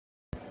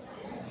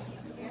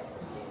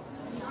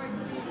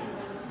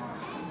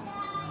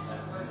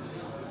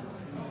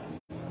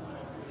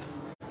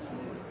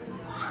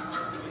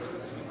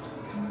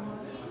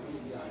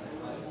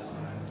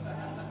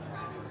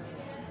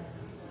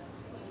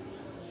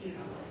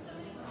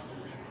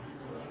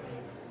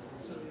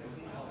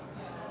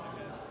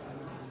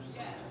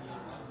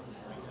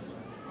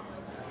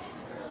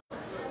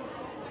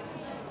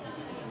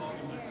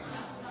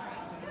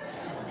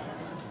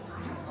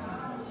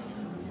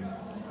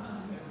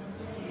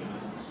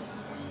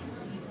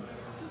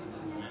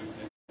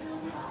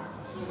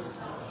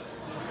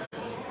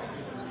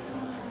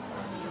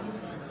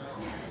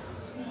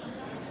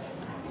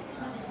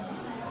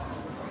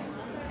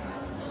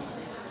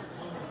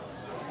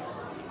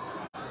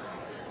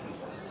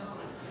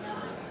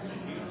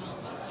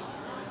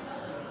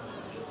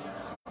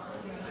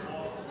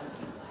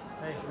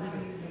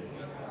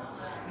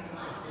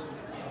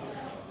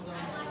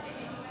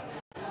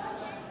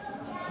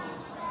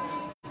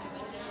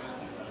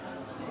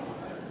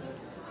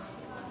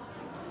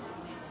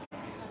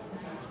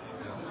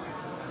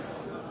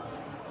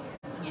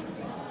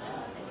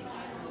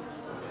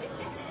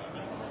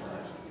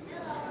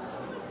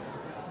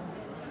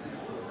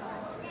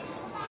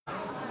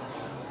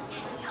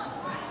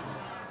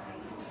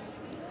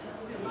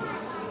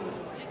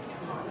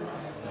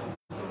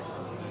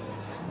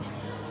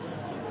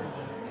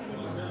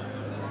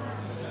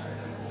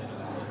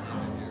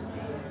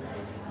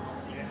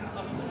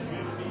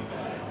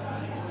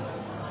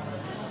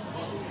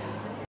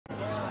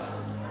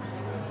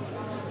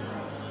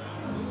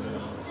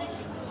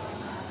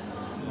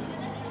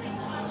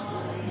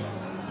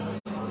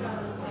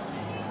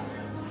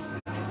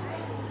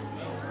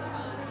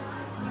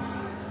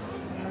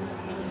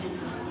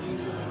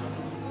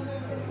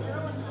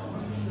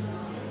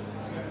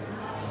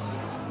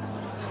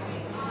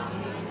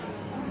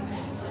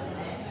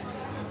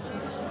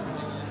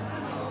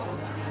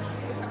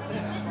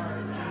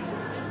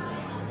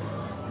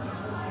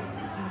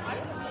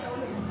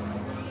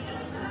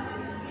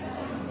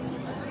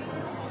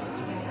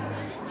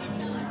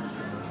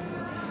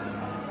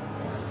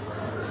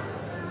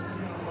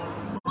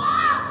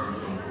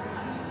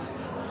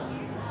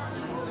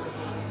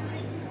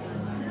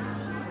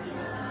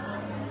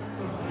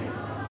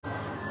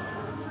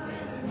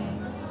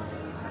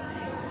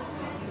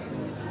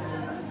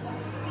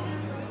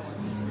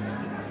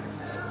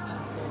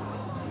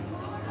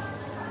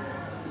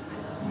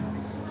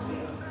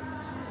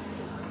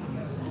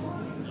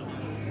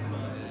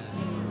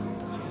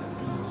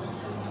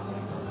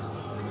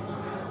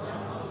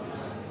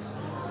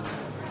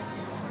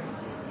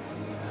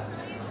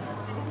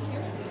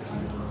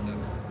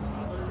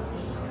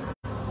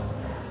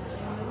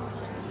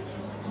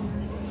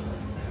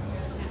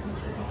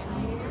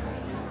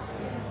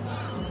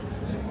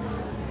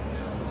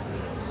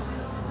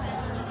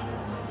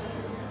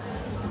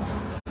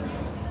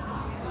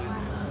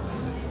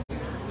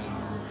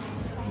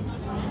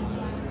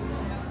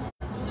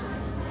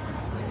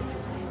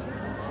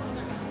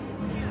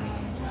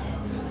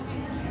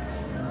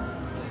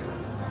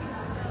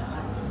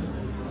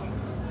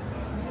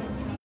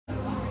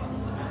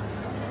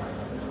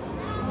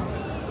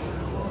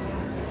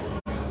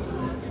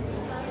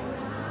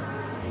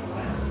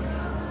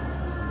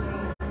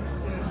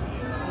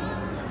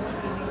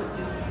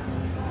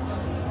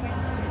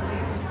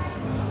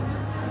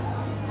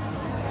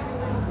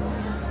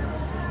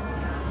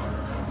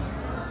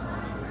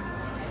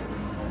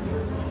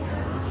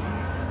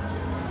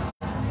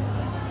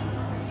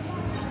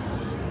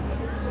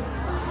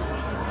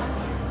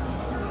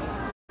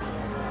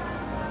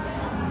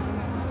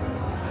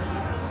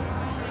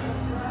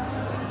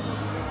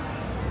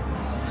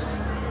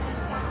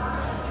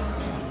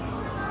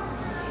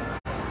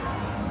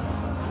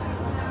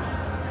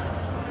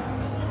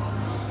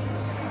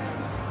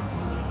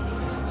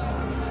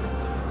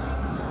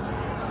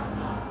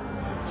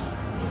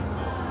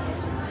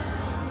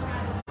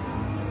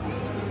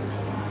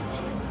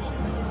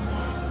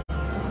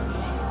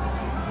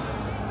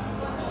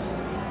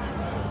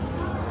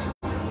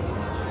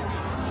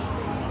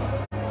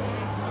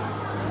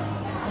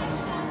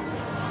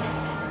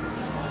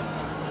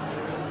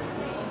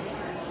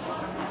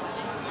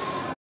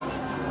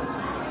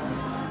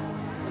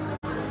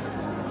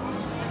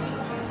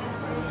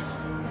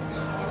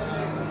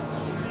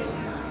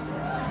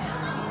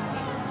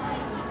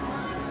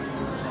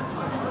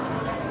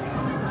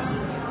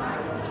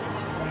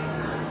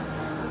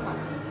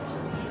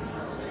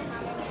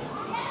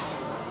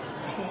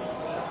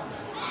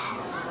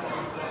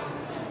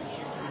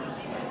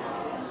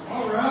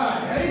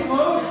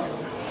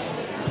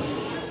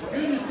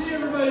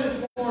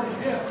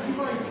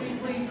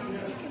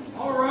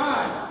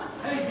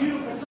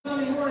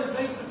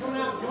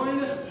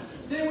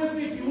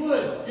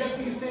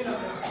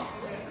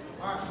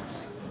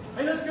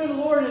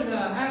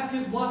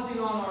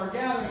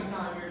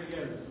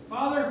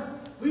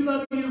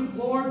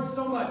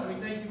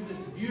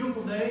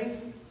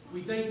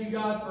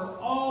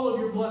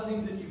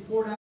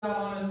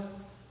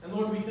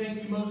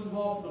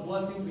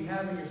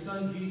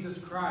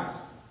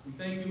We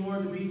thank you,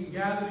 Lord, that we can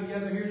gather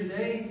together here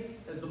today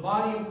as the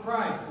body of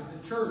Christ, as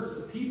the church,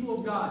 the people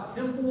of God,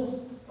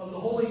 temples of the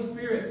Holy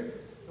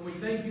Spirit. And we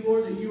thank you,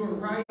 Lord, that you are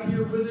right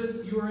here with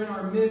us. You are in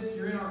our midst.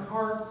 You're in our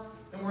hearts.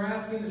 And and we're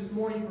asking this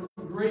morning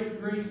for great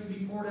grace to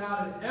be poured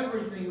out in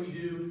everything we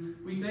do.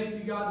 We thank you,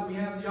 God, that we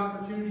have the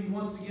opportunity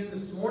once again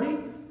this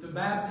morning to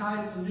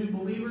baptize some new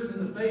believers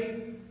in the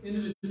faith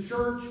into the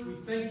church. We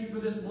thank you for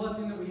this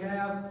blessing that we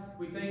have.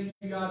 We thank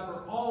you, God,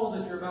 for all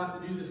that you're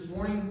about to do this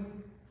morning.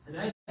 And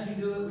as you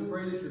do it, we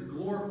pray that you're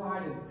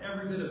glorified in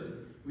every bit of it.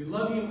 We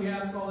love you, and we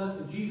ask all this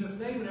in Jesus'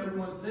 name. And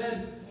everyone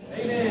said,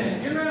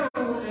 Amen. Get around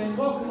and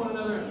welcome one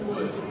another if you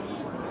would.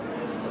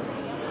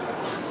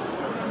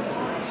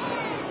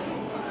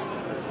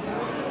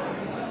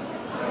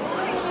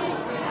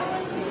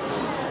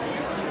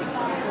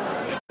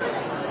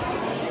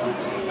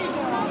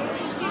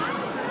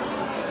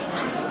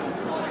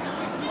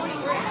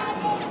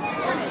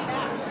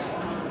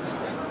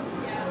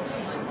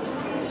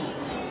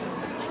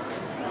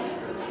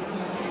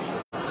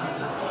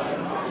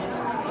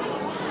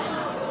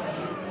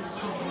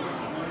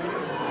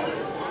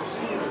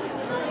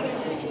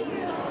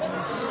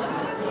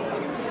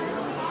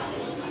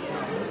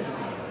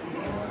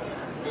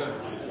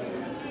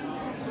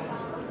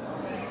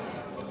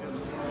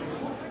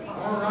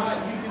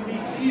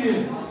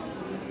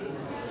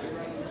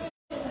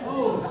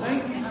 Oh,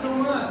 thank you so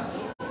much.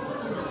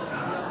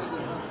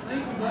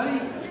 Thank you, buddy.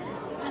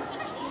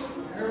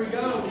 There we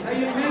go.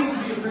 Hey, it pays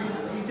to be a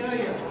preacher, let me tell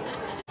you.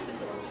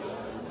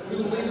 We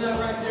will leave that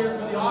right there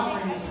for the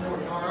offering this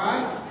morning, all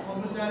right? I'll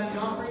put that in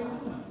the offering.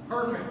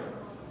 Perfect.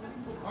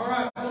 All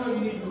right, some of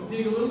you need to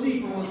dig a little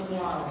deeper once in a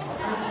while.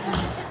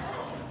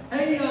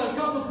 Hey, a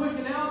couple of quick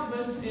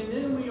announcements, and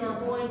then we are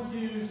going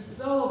to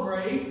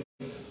celebrate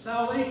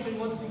salvation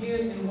once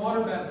again in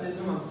water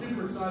baptism. I'm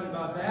super excited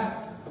about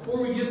that.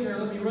 Before we get there,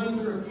 let me run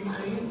through a few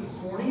things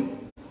this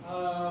morning.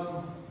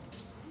 I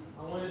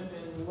went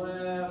and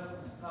left.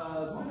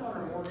 Is my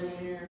daughter Morgan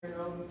here?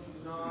 No,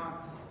 she's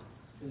not.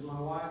 Is my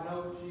wife?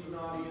 No, she's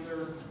not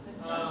either.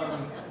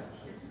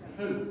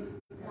 Who?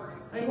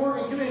 Hey,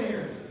 Morgan, come in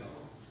here.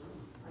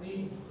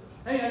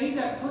 I need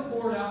that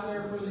clipboard out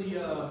there for the,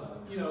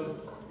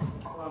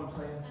 what I'm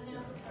saying.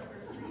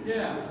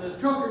 Yeah, the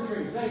trunk or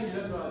treat. Thank you.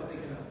 That's what I was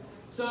thinking of.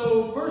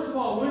 So, first of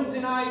all,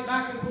 Wednesday night,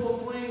 back in full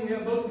swing. We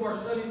have both of our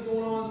studies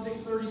going on,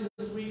 6:30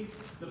 this week.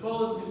 The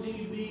fellows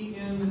continue to be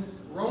in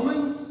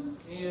Romans,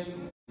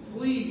 and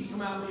please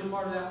come out and be a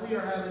part of that. We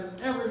are having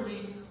every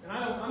week, and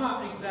I'm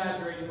not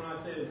exaggerating when I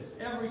say this,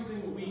 every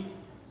single week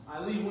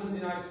I leave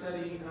Wednesday night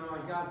study, and I'm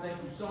like, God, thank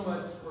you so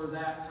much for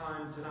that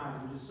time tonight.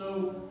 It was just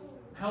so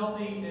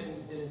healthy,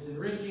 and it's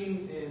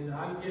enriching, and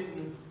I'm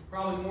getting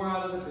probably more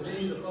out of it than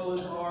any of the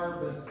fellows are,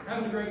 but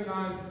having a great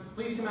time.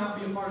 Please come out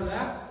and be a part of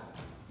that.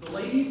 The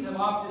ladies have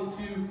opted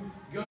to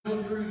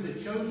go through The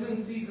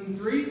Chosen Season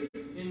 3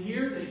 in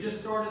here. They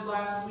just started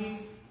last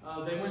week.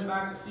 They went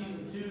back to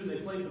Season 2.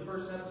 They played the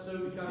first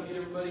episode to kind of get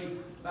everybody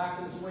back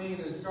in the swing.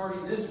 And then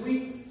starting this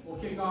week, we'll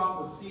kick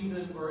off with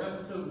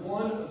Episode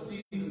 1 of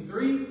Season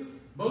 3.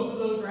 Both of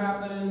those are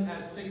happening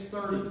at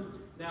 6:30.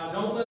 Now,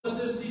 don't let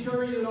this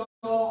deter you at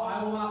all.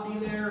 I will not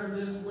be there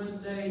this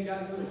Wednesday. You got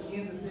to go to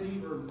Kansas City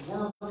for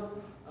work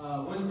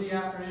Wednesday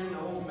afternoon.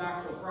 I won't be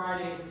back till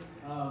Friday.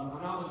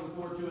 I'm not looking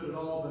forward to it at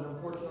all, but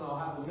unfortunately I'll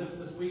have to miss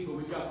this week. But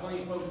we've got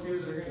plenty of folks here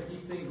that are going to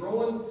keep things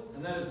rolling,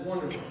 and that is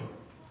wonderful.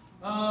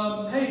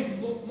 Hey,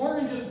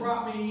 Morgan just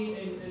brought me,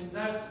 and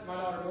that's my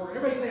daughter Morgan.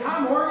 Everybody say hi,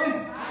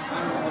 Morgan.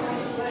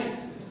 Hi. Thanks.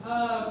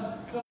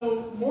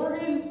 So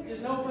Morgan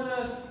is helping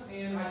us,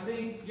 and I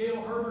think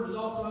Gail Herbert is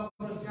also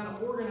helping us kind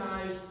of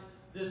organize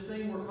this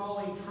thing we're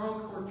calling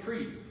Trunk or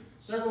Treat.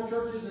 Several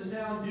churches in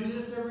town do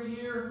this every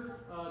year.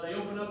 They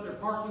open up their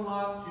parking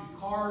lot to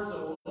cars that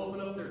will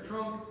open up their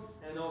trunk,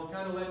 and they'll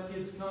kind of let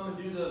kids come and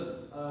do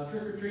the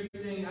trick-or-treat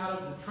thing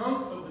out of the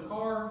trunk of the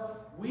car.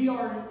 We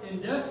are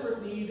in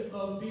desperate need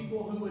of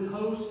people who would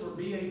host or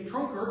be a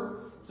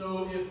trunker.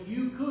 So if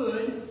you'd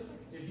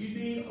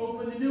be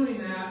open to doing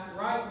that,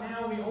 right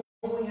now we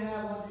only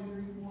have 1, 2,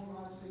 3, 4,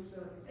 5, 6,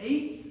 7,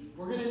 8.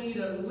 We're going to need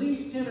at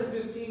least 10 or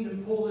 15 to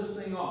pull this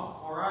thing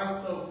off. All right,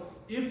 so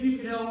if you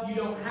could help, you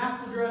don't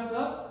have to dress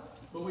up.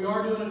 But we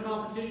are doing a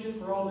competition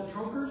for all the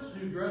trunkers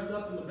who dress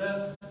up in the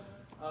best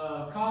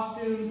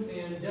costumes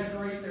and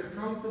decorate their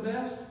trunk the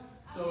best.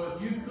 So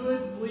if you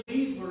could,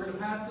 please, we're going to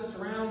pass this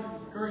around.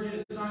 Encourage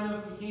you to sign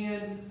up if you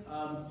can.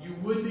 You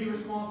would be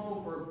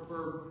responsible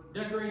for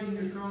decorating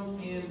your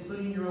trunk and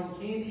putting your own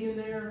candy in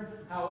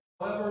there.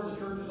 However, the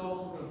church is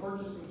also going to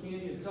purchase some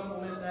candy and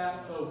supplement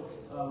that. So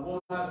we'll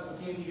have some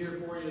candy here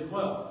for you as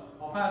well.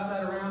 I'll pass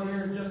that around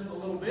here in just a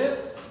little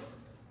bit.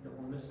 Don't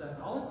want to miss that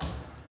dollar.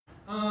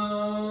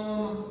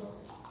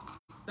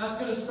 That's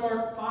going to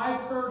start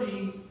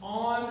 5:30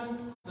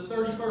 on the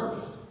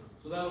 31st.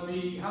 So that'll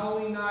be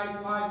Halloween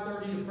night,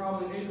 5:30 to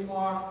probably 8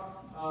 o'clock.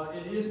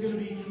 It is going to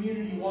be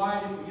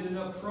community-wide if we get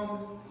enough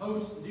trunk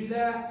hosts to do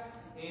that,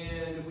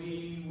 and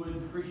we would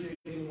appreciate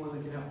anyone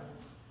that can help.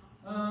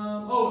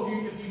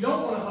 If you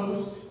don't want to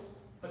host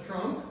a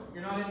trunk,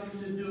 you're not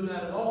interested in doing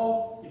that at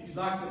all, if you'd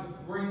like to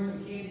bring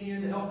some candy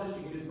in to help us,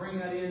 you can just bring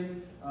that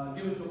in,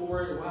 give it to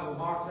Lori, or we'll have a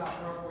box out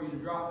front for you to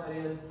drop that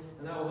in,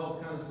 and that will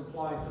help kind of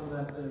supply some of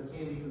that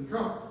candy for the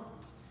trunk.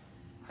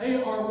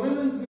 Hey, our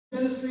women's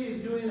ministry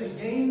is doing a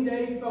game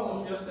day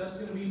fellowship. That's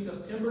going to be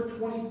September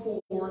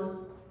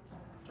 24th.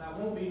 That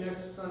won't be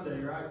next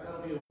Sunday, right?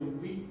 That'll be a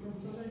week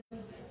from Sunday?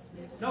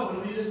 No,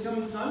 it'll be this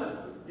coming Sunday.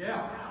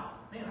 Yeah. Wow.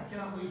 Man, I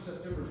cannot believe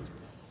September.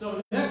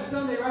 So next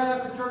Sunday, right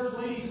after church,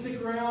 ladies,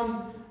 stick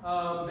around.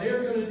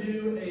 They're going to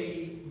do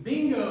a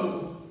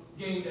bingo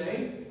game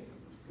day.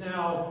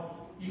 Now,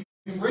 you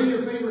can bring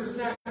your favorite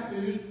snack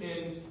food.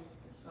 And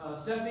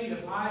Stephanie,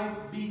 if I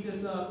beat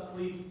this up,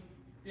 please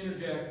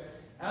interject.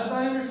 As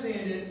I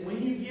understand it,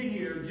 when you get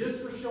here,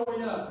 just for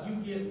showing up, you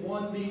get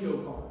one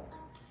bingo card.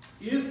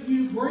 If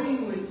you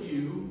bring with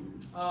you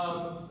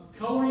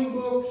coloring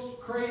books,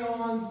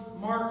 crayons,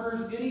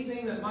 markers,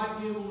 anything that might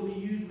be able to be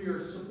used, we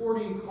are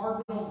supporting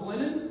Cardinal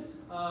Glennon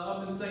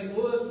up in St.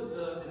 Louis.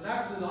 It's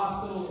actually the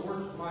hospital that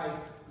works with my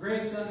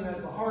grandson who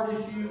has a heart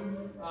issue.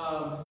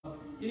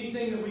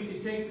 Anything that we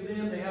could take to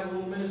them, they have a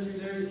little ministry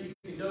there that you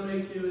can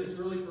donate to. It's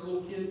really for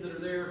little kids that are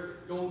there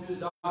going through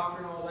the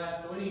doctor and all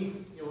that. So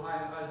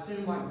I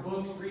assume like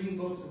books, reading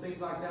books and things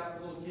like that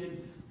for little kids.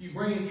 If you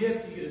bring a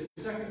gift, you get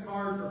a second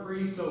card for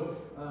free. So,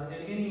 and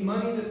any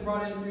money that's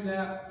brought in through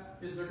that,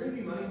 is there going to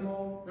be money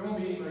involved? There won't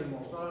be any money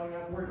involved, so I don't even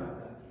have to worry about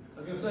that. I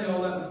was going to say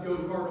all that would go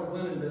to Cardinal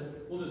Glennon,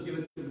 but we'll just give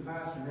it to the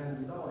pastor and hand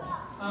him the dollars.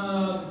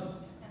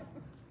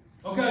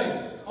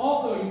 Okay,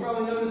 also, you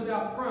probably noticed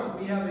out front,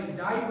 we have a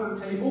diaper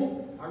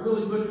table. I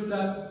really butchered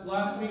that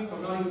last week, so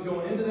I'm not even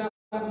going into that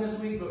one this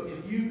week, but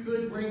if you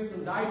could bring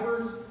some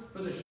diapers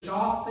for the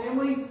Shaw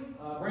family,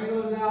 bring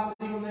those out,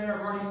 leave them there.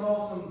 I've already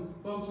saw some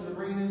folks that are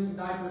bringing in some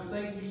diapers.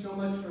 Thank you so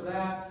much for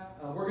that.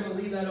 We're going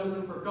to leave that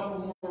open for a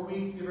couple more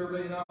weeks, give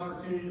everybody an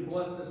opportunity to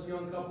bless this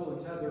young couple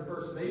that's had their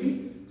first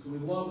baby. So we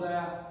love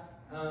that.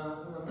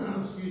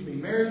 Excuse me.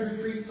 Marriage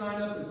retreat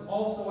sign up is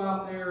also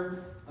out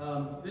there.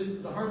 This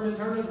is the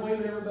Herman's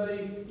waving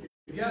everybody.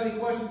 If you have any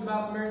questions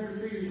about the marriage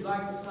retreat or you'd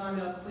like to sign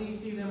up, please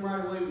see them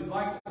right away. We'd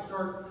like to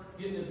start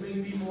getting as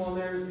many people on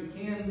there as we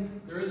can.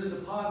 There is a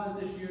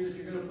deposit this year that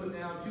you're going to put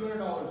down. $200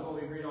 is what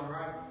we agreed on,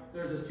 right?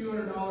 There's a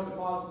 $200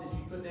 deposit that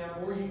you put down,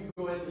 or you can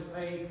go ahead and just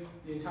pay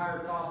the entire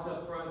cost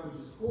up front, which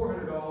is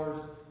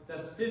 $400.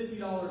 That's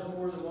 $50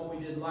 more than what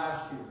we did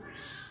last year.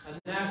 And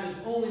that is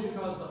only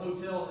because the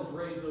hotel has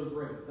raised those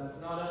rates. That's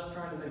not us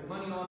trying to make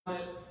money on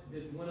it.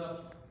 It's went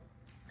up.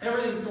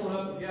 Everything's going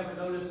up. If you haven't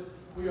noticed,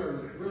 we are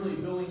really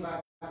building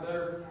back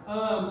better.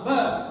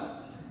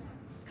 But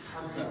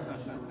I'm sorry.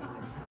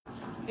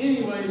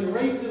 Anyway, the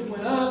rates have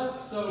went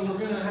up, so we're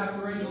going to have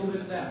to raise a little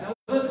bit of that. Now,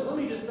 listen, let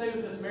me just say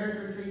with this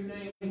marriage retreat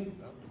thing,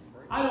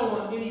 I don't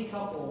want any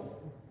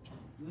couple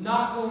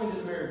not going to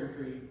the marriage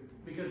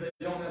retreat because they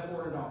don't have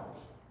 $400.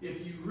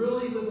 If you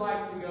really would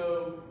like to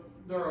go,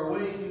 there are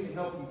ways we can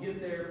help you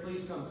get there.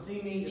 Please come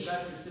see me if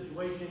that's your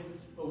situation.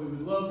 But we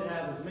would love to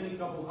have as many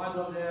couples. I'd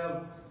love to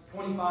have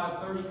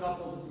 25, 30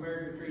 couples at the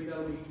marriage retreat.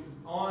 That'll be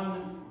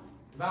on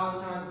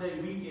Valentine's Day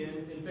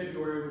weekend in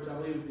February, which I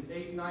believe is the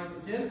 8th, 9th,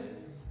 and 10th,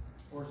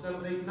 or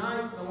 7th, 8th,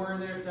 9th, somewhere in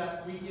there. It's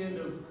that weekend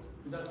of,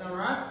 does that sound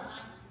right?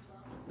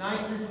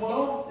 9th through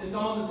 12th. It's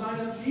on the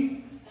sign-up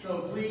sheet,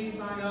 so please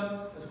sign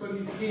up as quick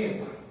as you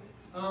can.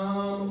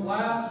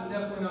 Last but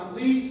definitely not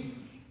least,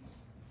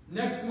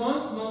 next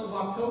month of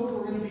October,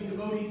 we're going to be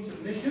devoting to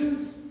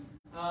missions.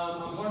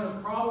 I'm going to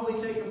probably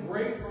take a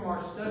break from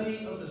our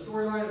study of the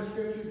storyline of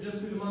Scripture just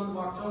through the month of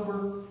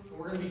October.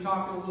 We're going to be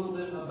talking a little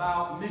bit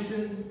about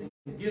missions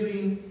and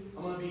giving.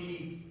 I'm going to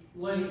be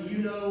letting you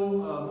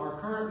know our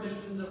current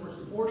missions that we're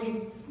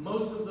supporting.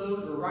 Most of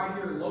those are right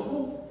here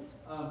local,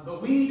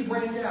 but we need to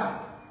branch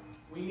out.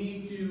 We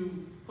need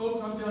to,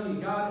 folks, I'm telling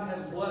you, God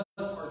has blessed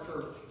our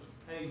church.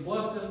 And He's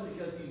blessed us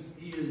because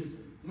He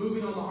is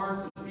moving on the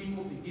hearts of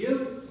people to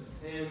give.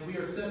 And we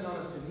are sitting on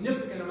a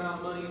significant amount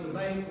of money in the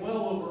bank, well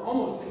over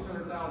almost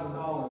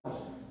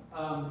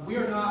 $600,000. We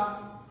are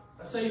not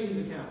a savings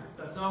account.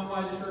 That's not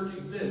why the church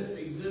exists.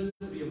 We exist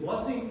to be a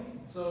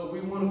blessing. So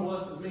we want to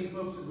bless as many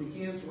folks as we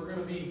can. So we're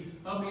going to be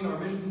upping our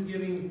missions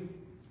giving.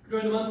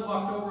 During the month of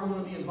October, I'm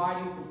going to be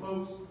inviting some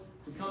folks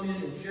to come in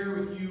and share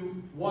with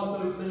you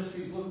what those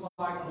ministries look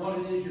like, what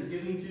it is you're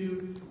giving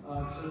to.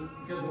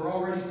 Because we're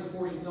already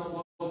supporting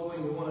some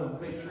locally, we want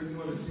to make sure you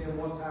understand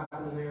what's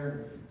happening there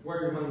and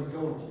where your money's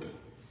going to.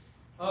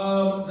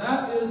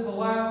 That is the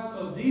last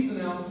of these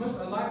announcements.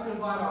 I'd like to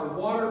invite our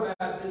water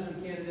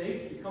baptism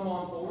candidates to come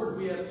on forward.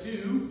 We have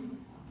two,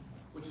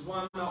 which is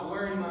why I'm not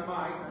wearing my mic.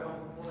 I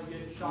don't want to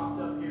get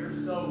shocked up here.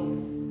 So,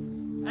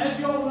 as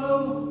you all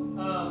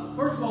know,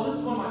 first of all, this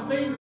is one of my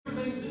favorite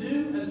things to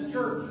do as a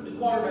church, is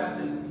water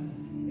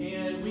baptism.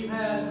 And we've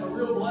had a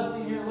real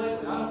blessing here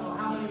lately. I don't know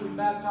how many we've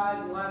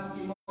baptized in the last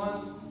few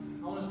months.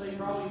 I want to say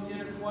probably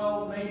 10 or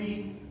 12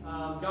 maybe.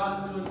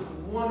 God is doing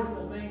some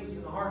wonderful things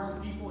in the hearts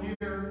of people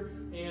here.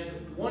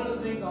 And one of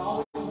the things I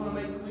always want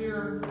to make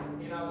clear,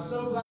 and I was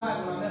so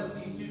glad when I met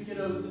with these two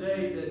kiddos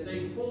today that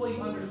they fully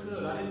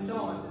understood. I didn't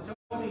tell them. I said,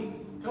 tell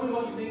me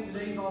what you think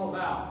today's all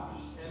about.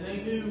 And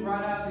they knew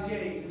right out of the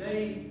gate,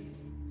 today,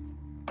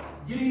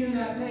 getting in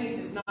that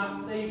tank is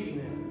not saving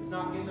them. It's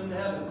not getting them to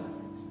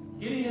heaven.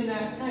 Getting in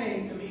that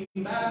tank and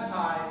being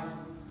baptized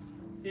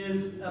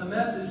is a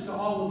message to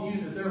all of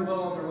you that they're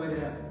well on their way to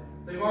heaven.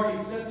 They've already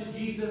accepted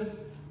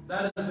Jesus.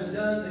 That has been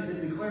done. They've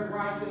been declared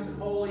righteous and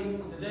holy.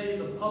 Today is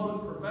a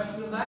public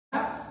profession of that.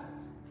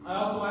 I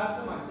also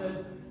asked them, I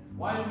said,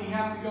 why did we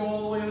have to go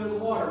all the way under the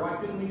water? Why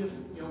couldn't we just,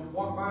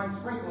 walk by and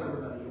sprinkle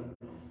everybody?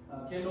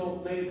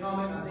 Kendall made a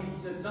comment, I think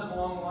he said something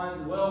along the lines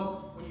of,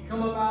 well, when you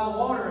come up out of the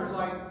water, it's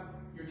like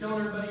you're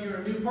telling everybody you're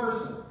a new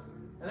person.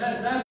 And that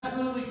is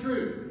absolutely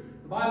true.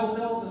 The Bible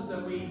tells us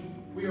that we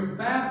are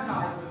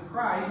baptized with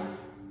Christ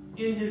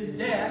in His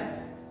death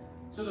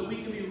so that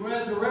we can be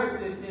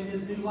resurrected in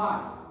His new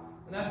life.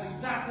 And that's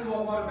exactly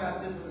what water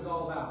baptism is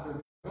all about.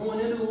 They're going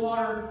into the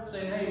water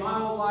saying, hey, my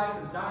old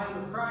life is dying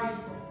with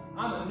Christ.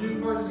 I'm a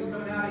new person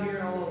coming out of here,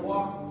 and I want to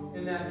walk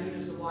in that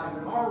newness of life.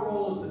 And our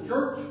role as the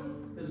church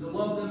is to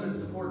love them and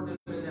support them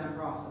in that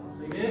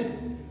process.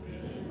 Amen?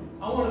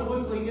 I want to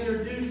quickly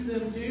introduce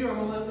them to you.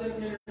 I'm going to let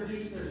them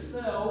introduce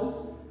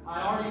themselves.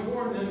 I already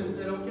warned them and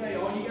said, okay,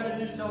 all you got to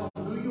do is tell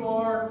them who you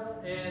are,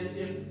 and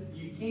if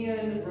you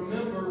can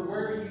remember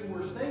where you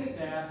were saved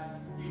at,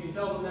 you can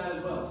tell them that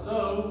as well.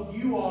 So,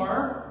 you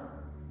are...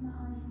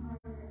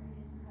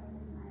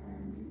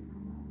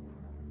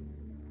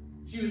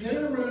 She was in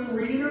her room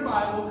reading her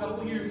Bible a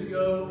couple of years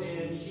ago,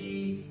 and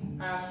she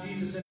asked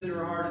Jesus into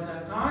her heart at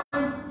that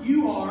time.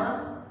 You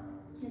are...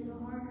 Kendall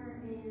Harker,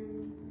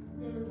 and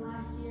it was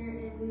last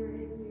year, and we were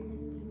in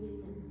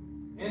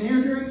communion. And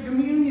here during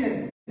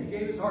communion, he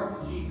gave his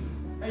heart to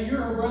Jesus. Hey,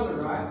 you're her brother,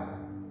 right?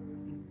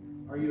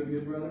 Are you a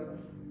good brother?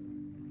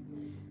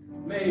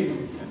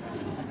 Maybe.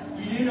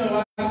 You do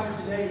know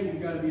after today,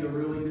 you've got to be a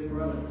really good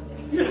brother.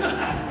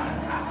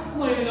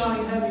 Laying on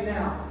him heavy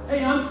now.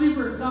 Hey, I'm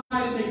super excited.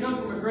 They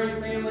come from a great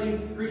family.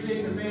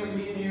 Appreciate their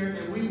family being here,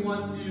 and we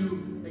want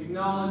to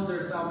acknowledge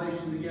their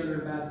salvation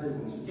together in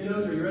baptism.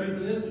 Kiddos, are you ready for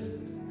this?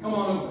 Come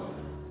on over.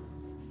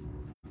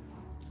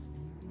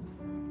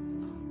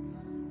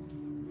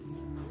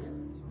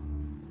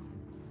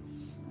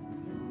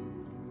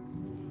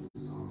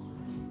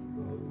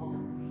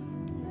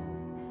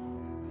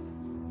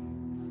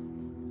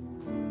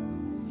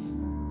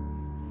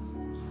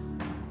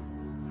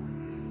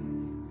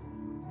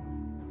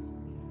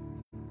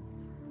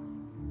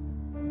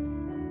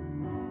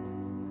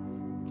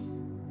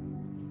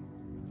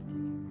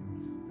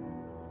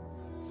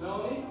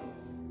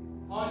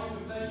 Upon your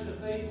confession of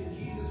faith in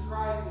Jesus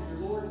Christ as your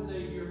Lord and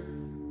Savior,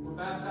 we're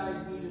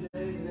baptizing you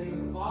today in the name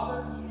of the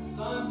Father, the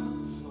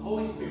Son, and the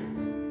Holy Spirit.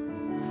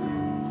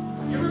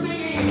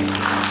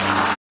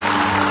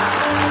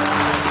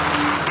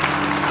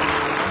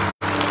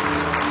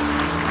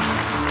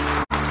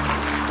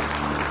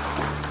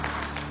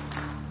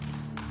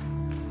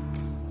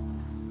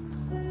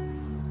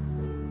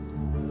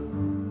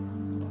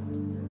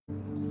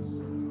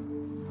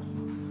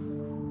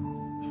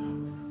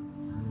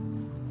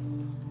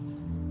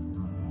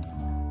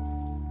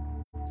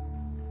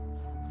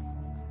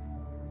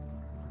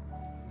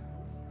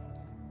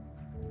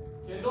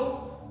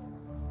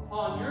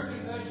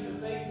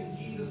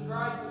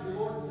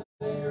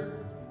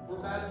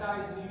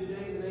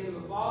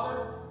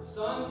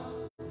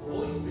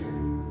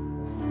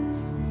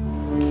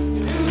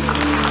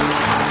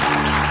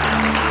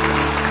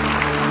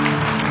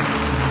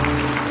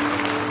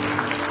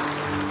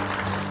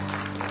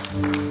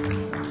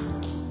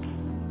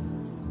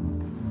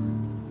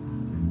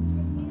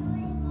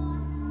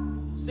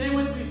 Stay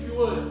with me if you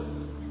would.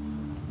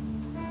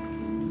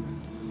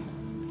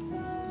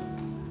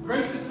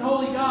 Gracious and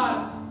holy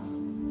God,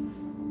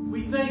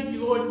 we thank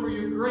you, Lord, for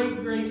your great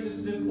grace that's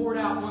been poured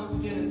out once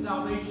again in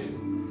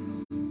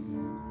salvation.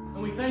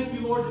 And we thank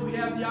you, Lord, that we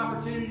have the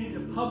opportunity to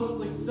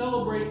publicly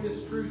celebrate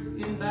this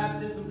truth in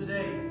baptism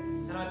today.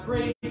 And I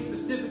pray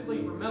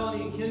specifically for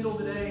Melanie and Kendall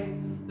today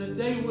that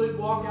they would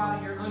walk out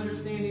of here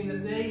understanding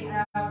that they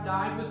have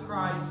died with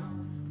Christ.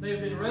 They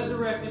have been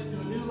resurrected to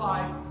a new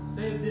life.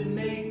 They have been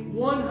made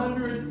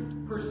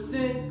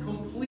 100%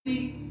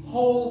 complete,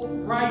 whole,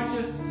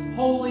 righteous,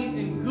 holy,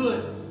 and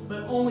good,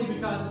 but only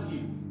because of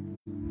you.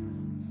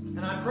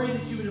 And I pray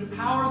that you would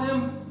empower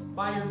them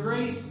by your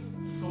grace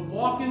to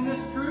walk in this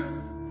truth.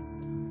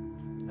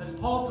 As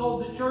Paul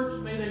told the church,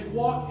 may they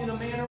walk in a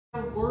manner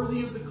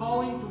worthy of the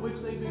calling to which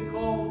they've been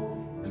called.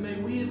 And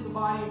may we as the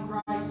body of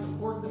Christ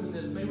support them in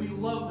this. May we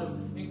love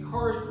them,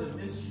 encourage them,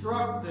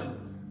 instruct them.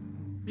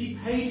 Be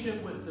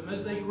patient with them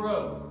as they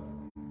grow.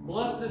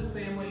 Bless this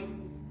family.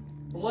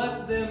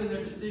 Bless them in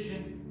their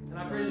decision. And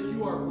I pray that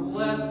you are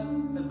blessed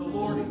as the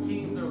Lord and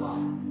King of their life.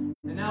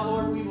 And now,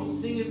 Lord, we will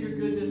sing of your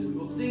goodness. We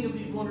will sing of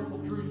these wonderful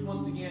truths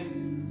once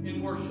again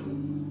in worship.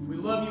 We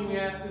love you and we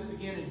ask this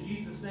again in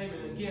Jesus' name.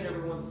 And again,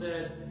 everyone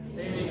said,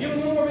 amen. Give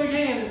them one more big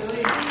hand as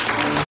they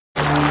leave.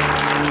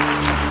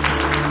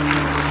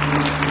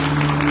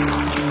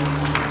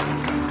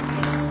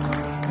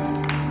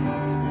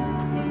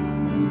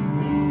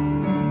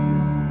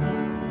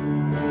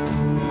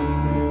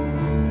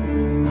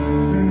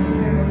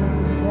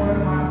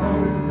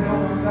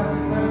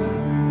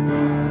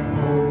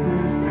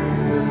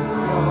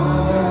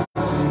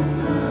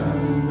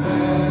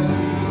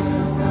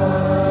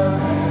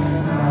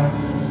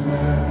 Righteousness,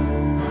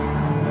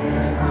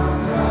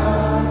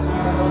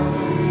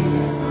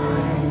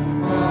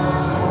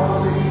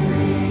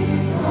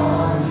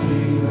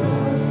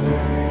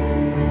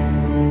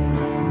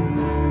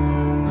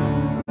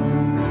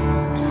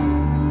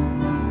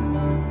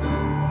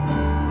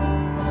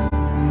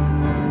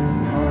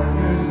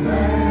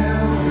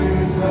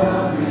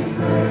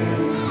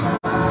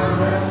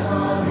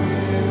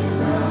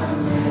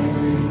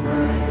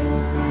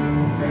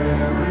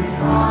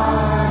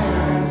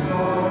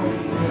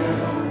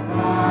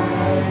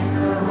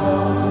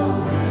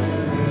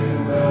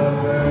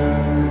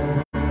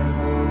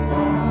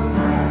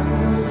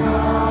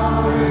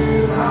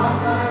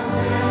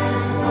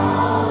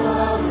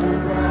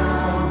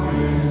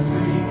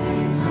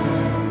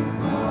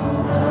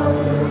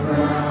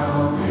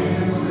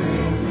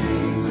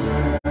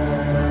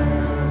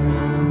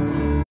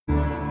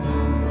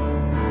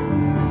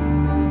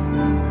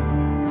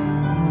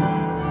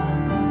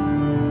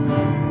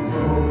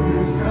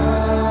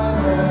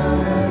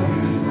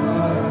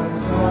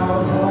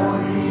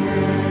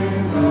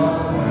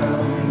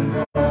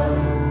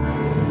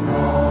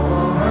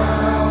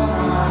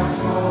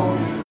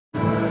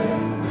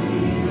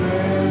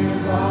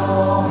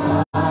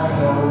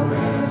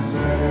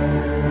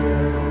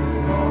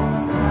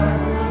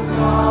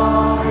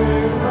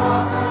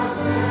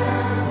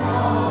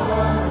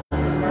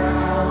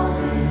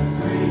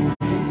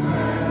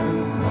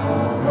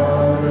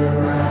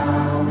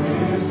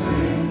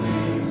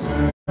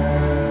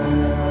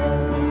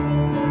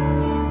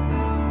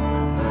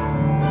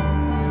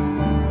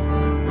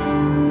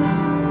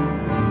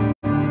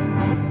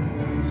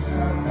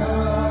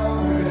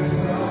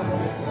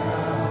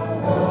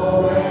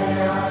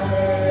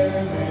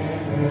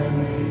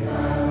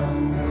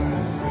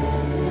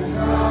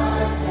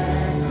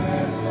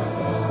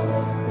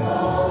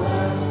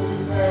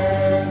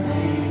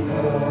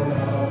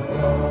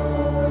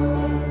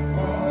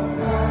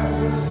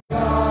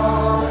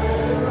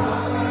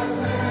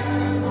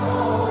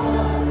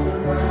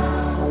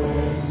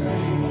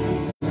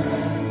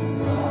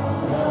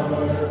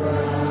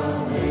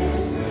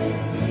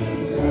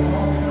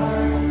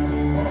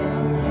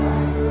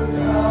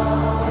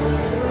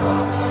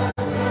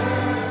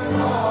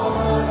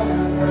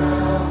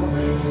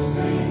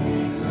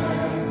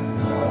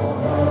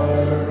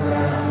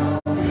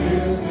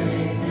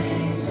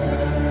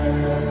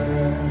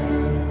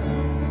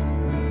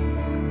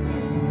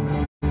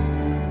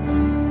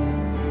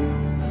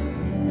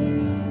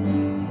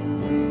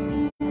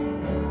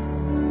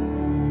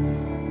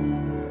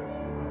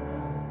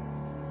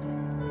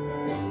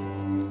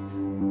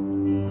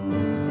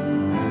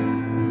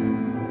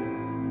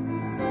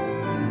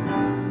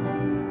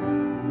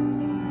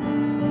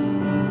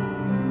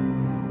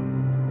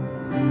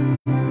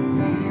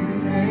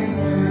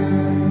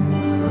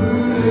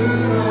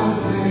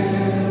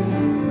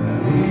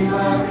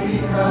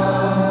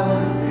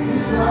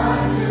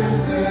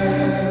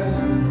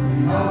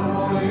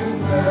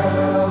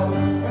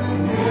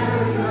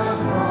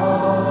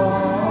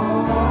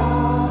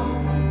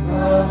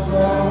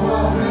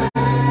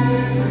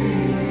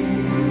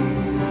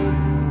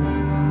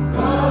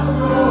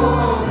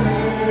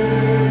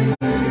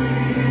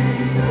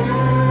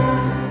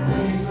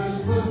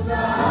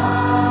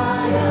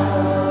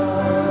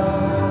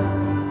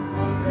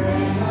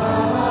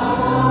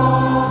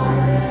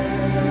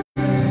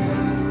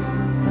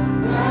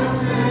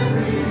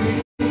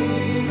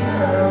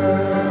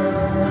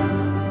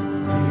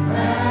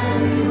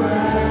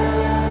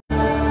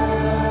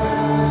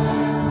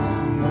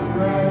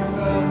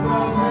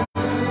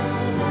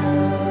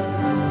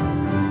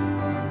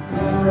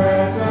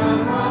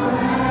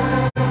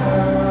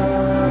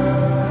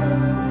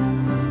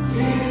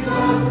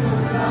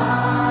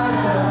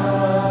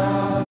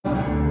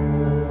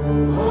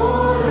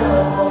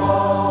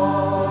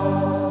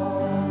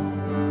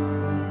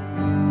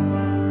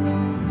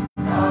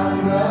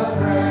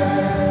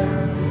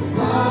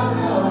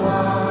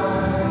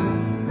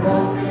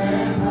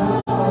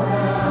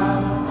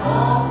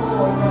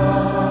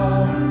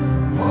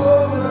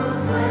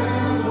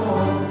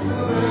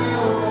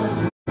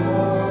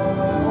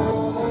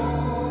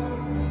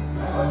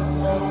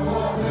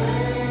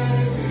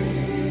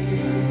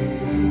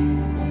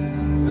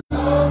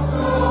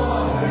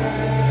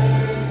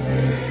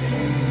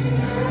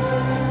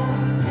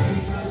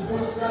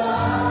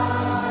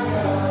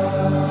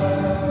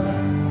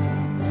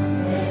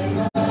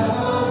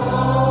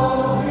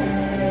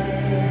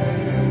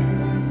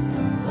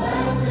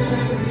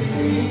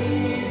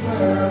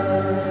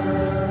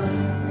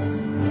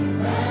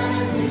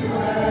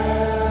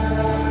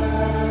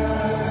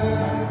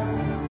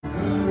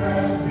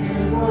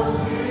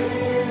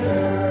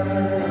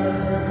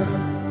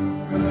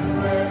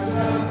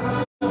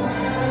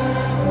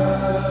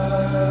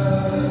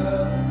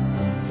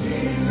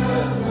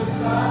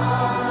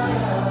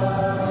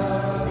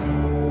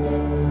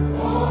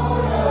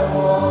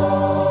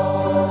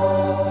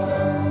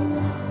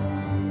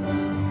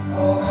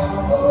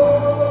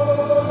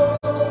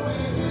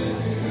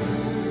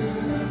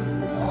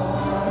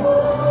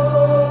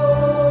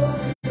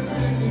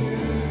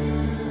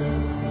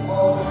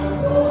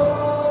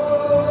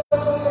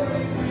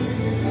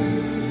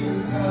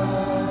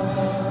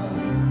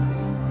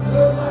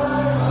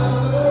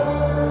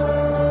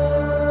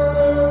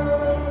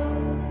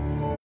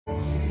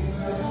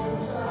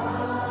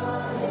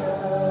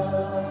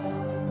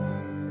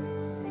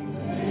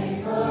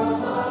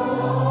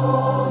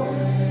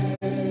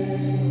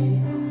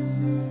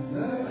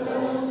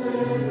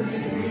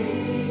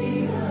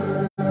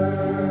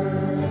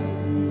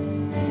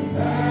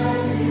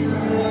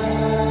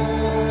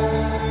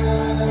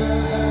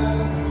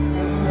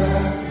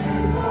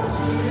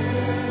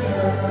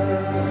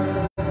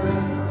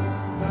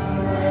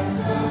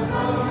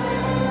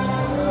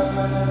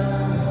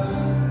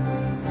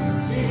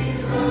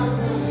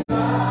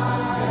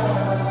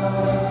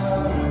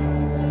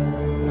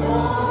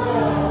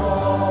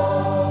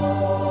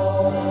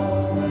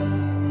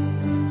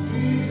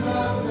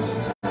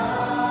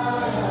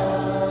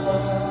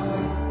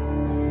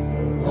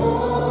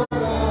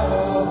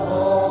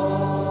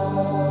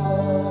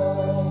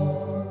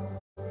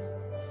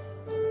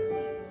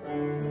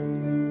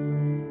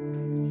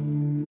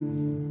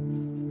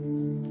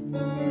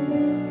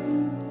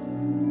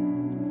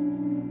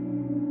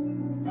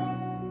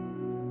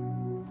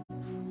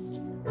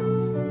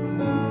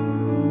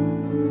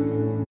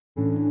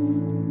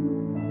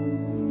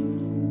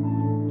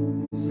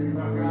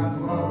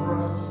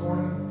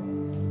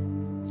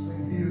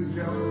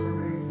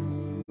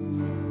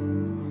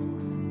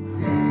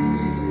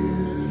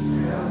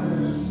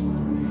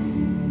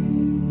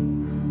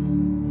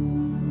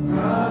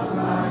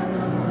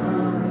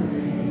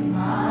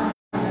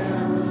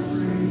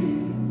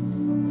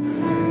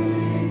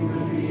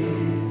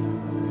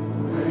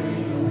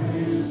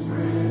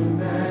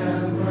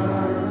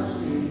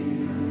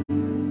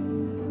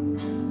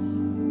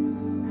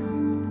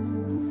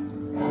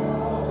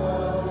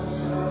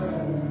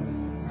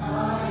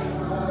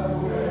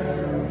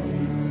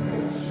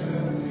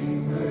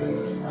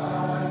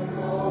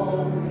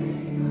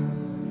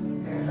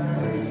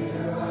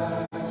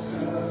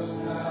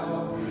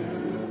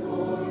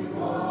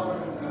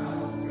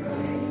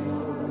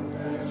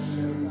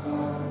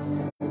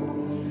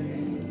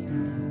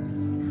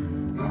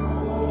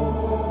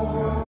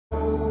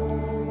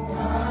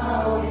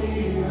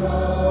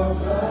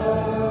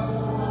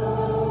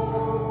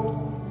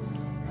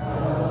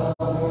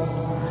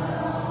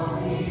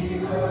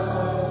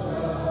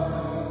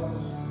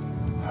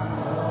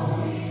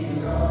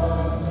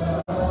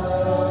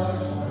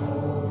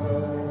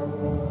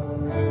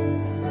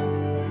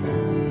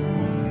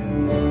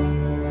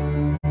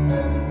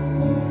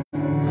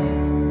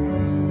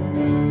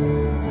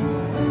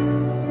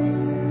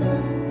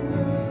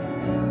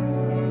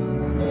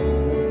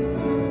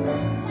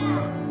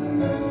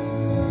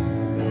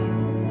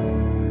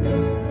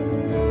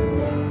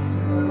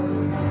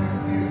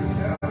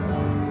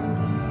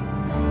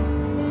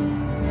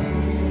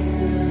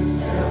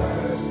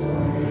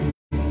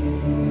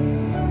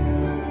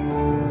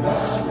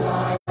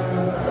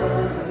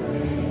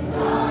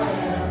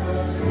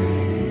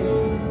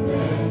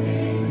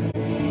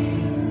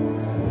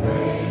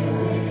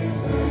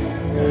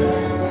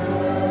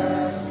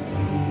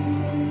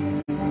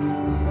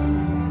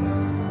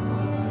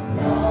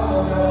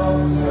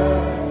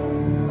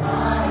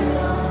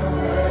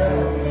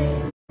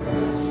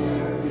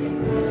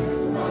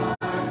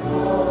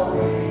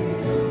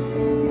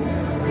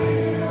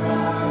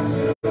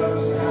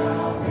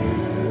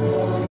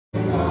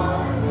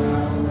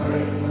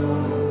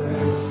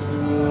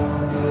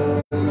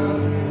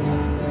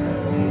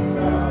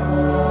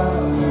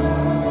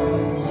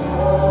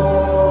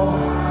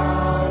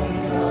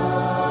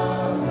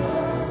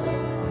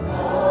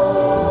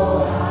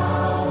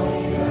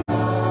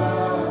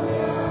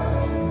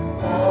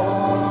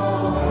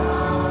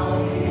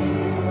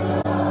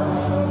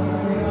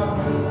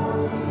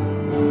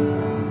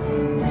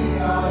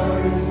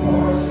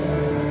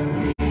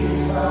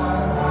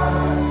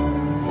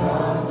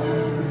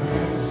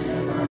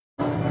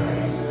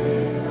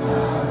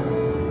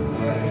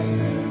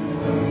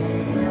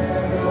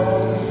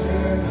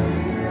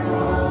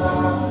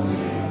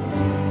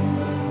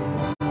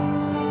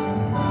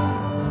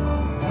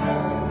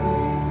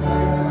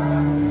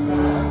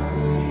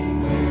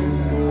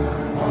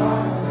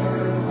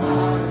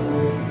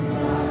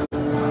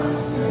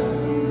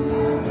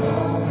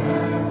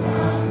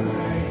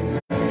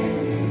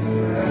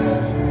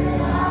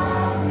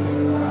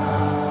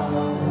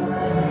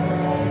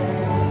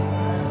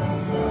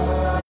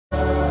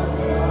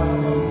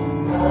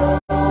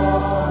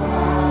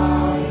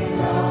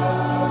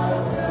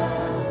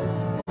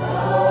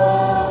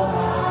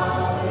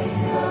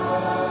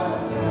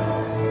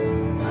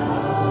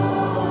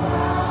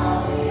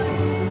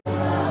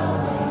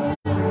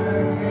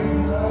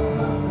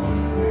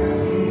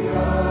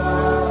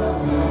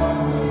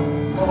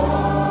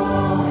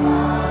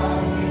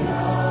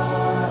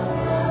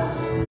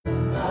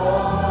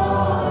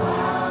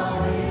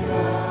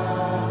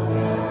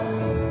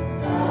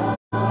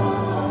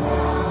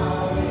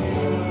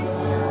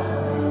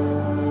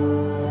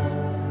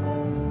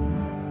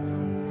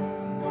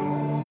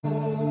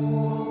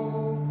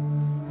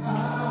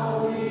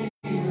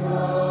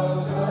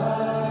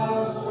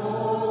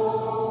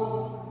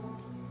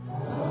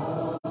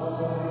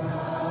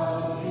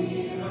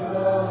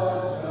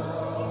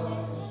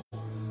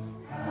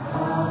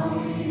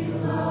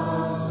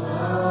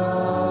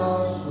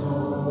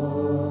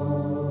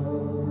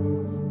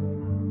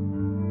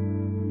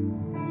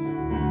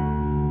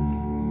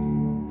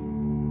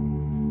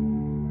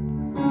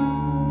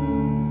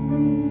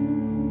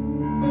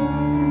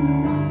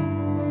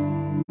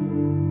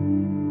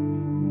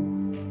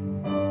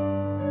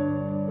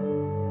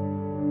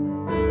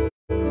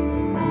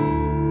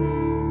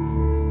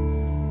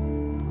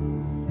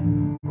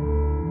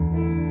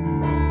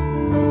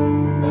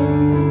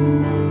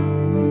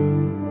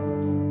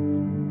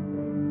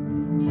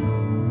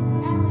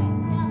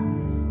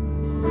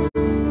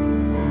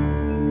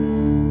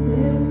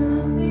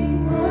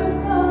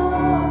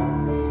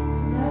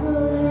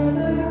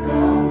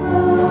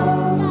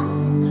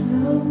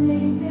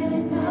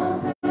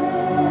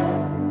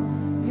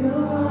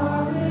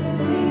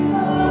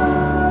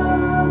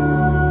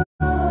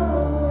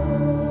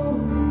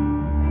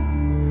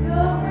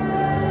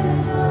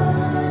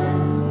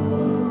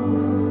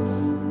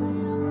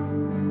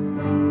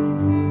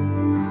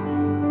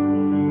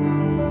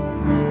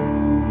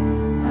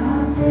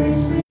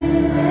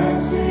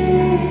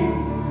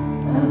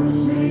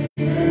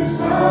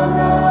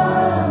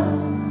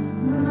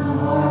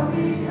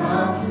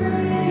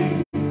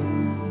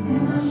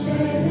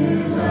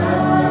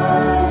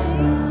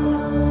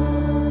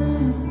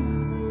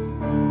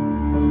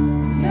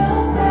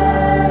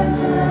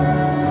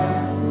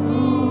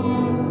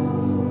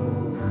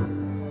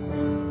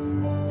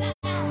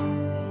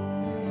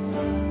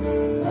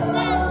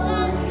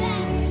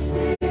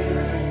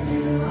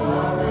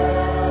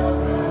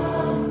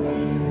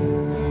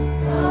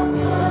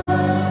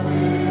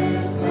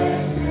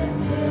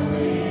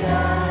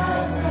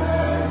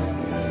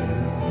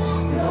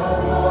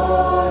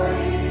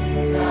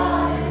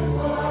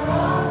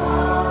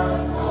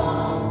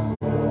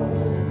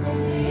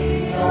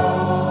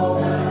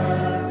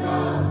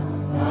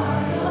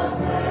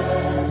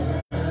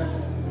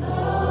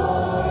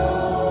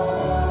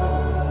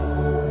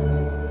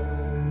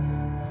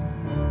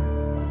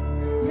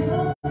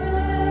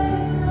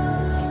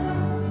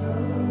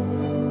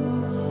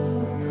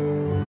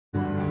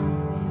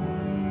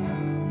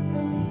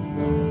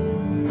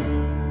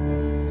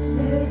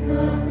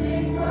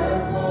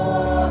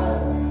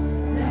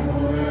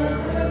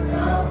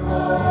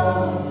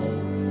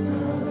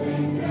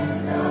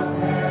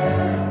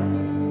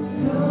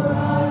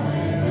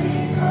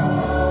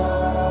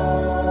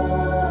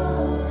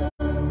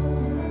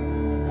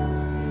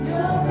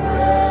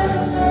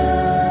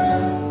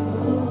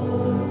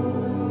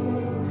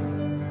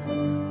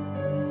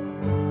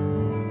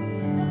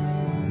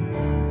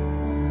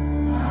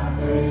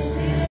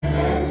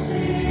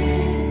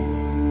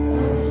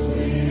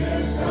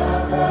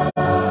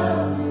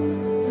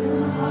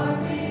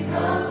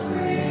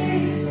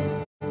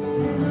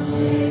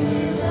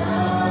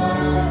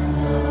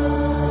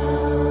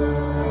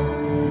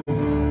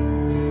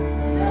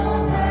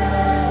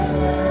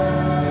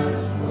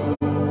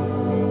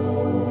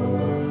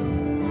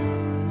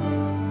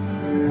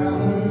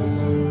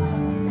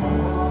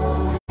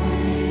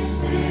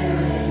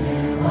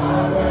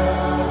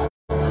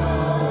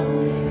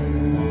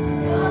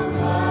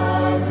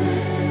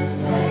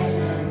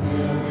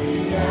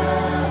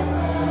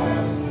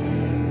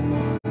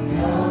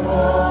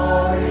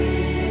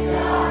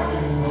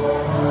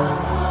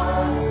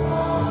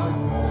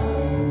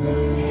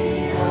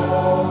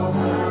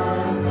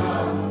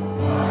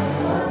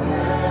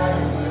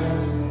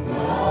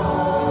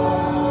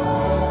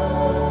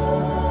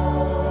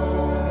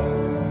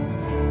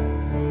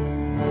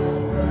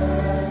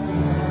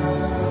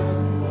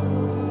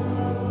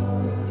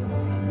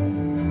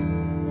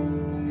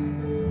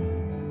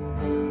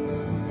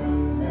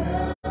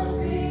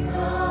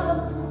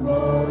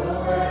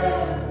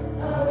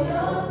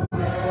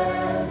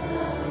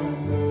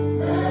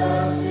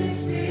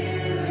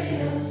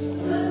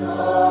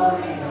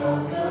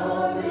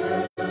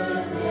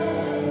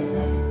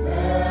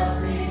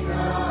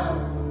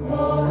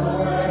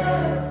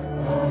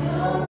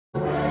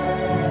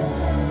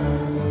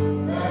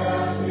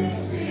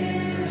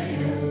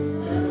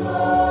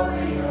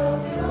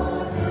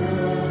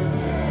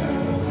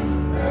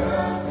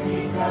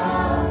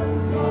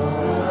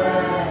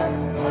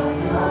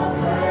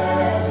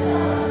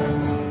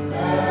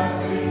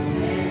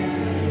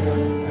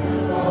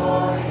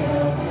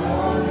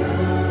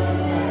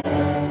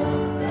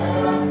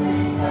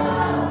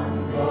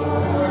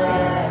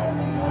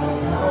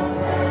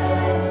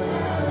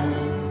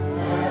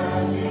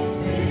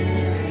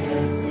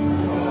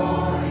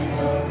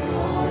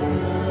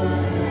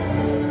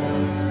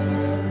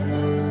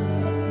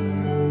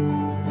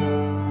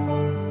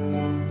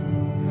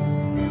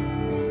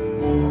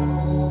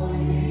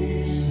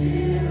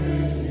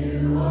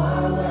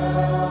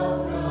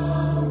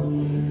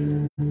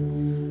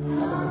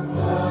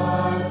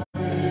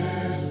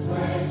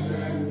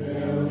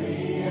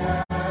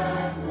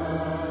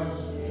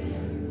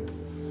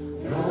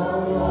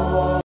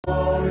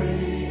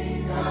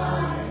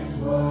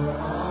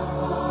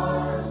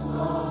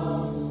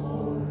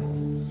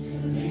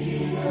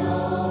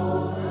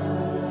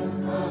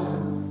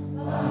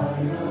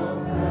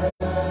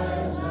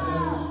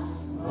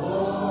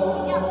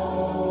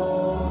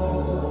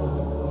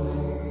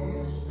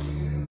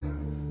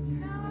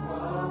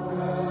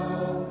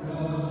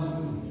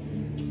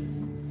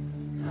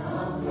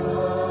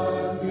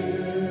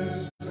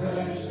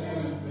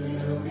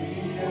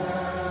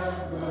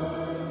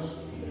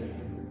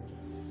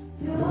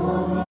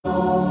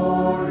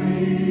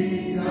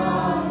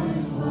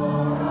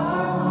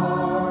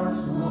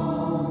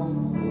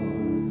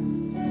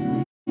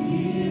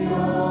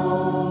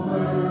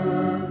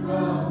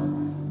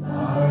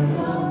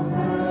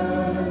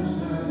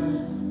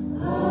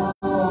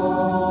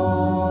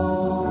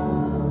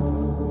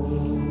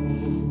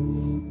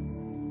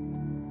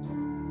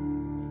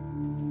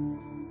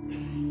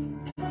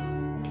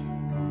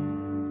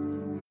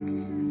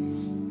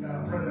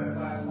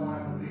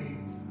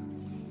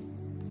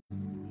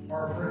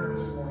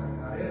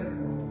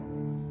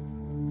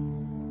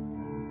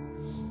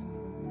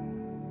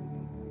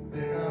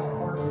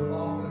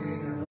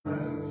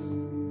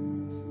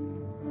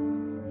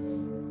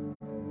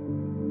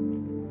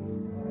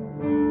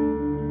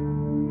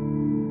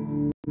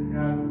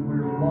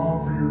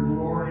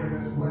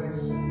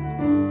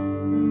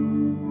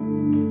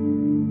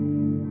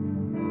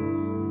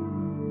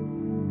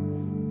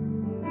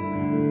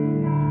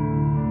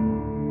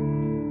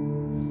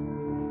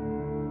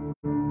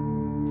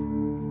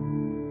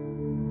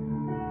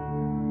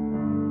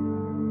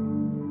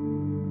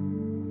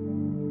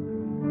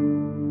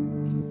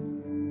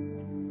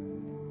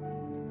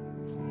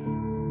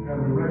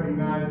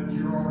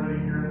 already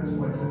here in this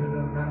place. And it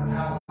doesn't matter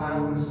how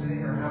loud we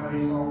sing or how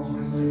many songs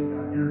we sing,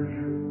 God, you're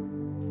here.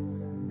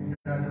 And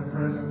God, your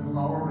presence is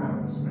all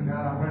around us. But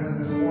God, I pray that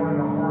this morning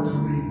our hearts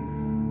would be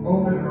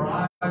open and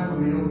our eyes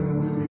would be open and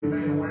we would be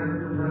made aware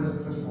of your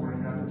presence this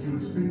morning, God, that you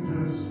would speak to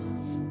us.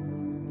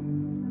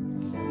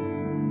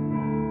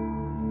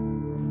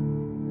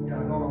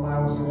 God, don't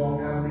allow us to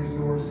walk out these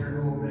doors here in a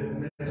little bit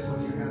and miss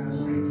what you have to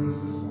speak to us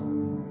this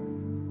morning.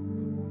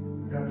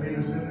 God, meet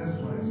us in this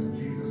place. In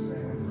Jesus'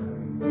 name we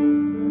pray.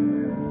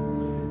 Amen.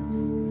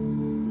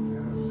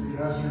 And let's see,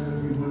 Usher,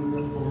 if you would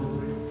look forward,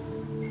 please.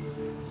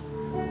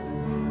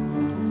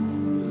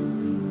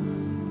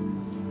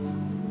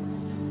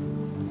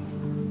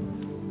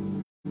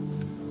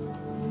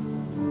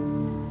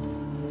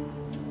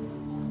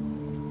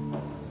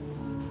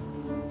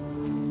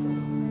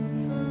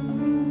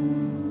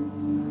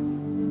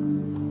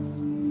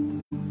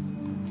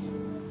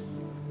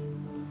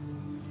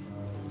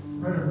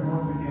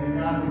 Once again,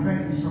 God, we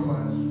thank you so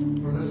much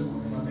for this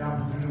morning, for the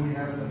opportunity we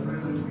have and the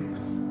privilege we have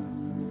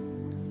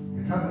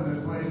to come to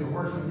this place to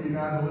worship you,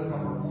 God, to lift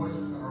up our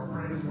voices and our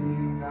praise to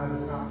you. God,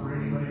 it's not for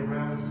anybody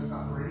around us, it's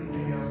not for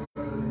anything else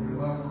other than your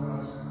love for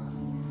us, God.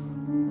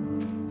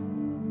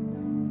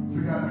 So,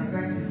 God, we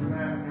thank you for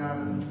that,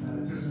 God.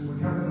 Just as we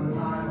come into a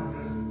time of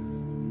just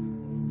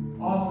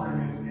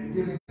offering and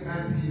giving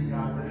back to you,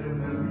 God, that it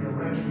would just be a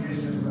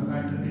recognition of the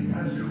fact that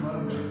because you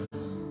love us,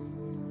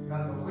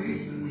 God, the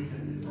least that we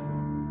can do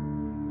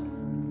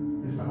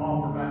is to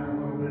offer back a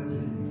little bit to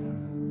you, God.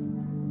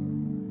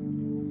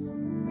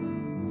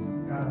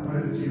 God, I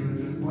pray that you would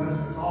just bless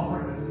this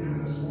offering that's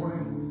given this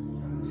morning,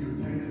 and that you would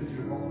take it, that you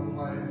would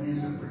multiply it and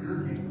use it for your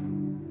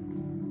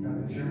kingdom. God,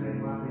 that your name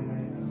might be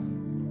made known.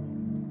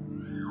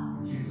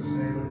 In Jesus'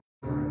 name we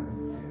pray.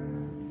 Amen.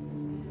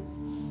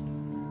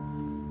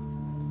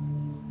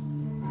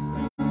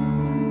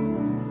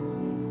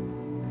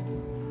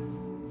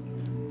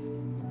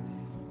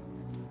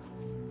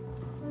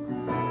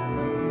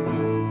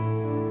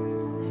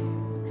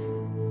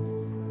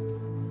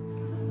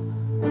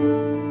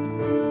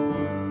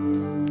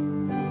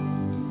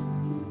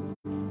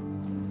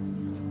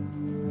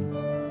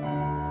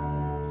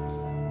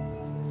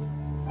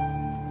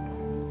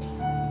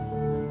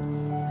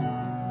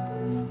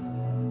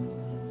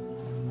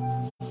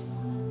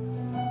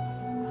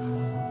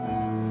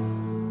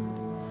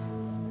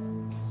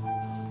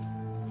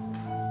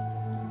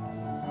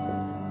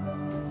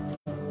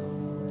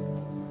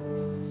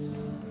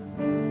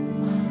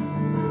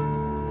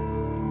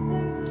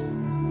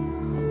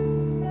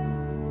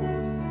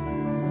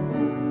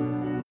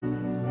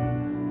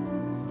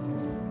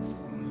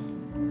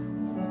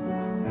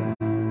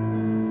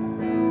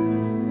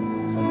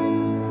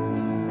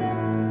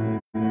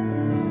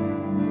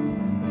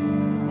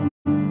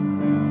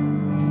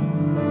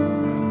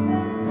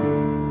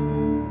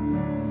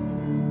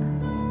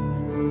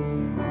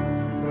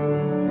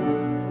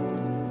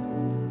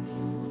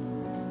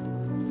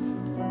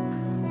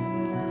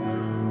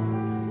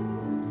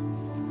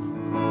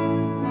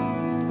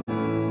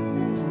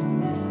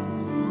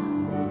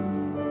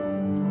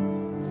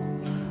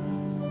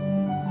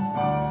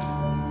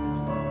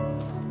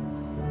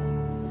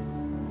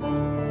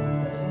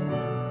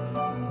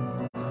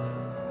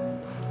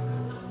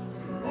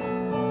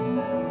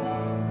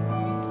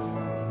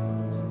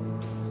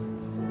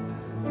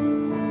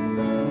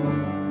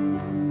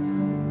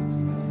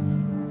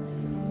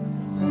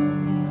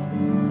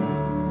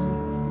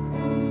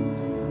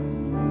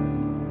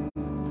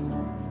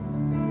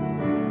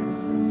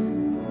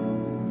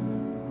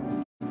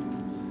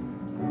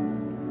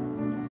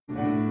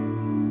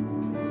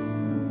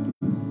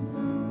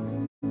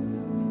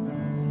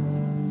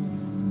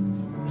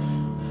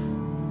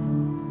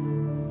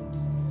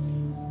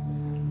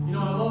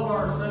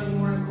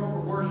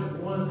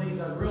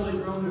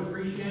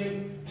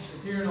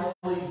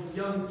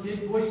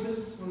 Kid voices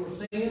when we're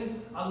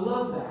singing. I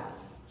love that.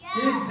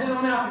 Kids, head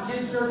on out to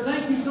Kids Church.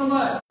 Thank you so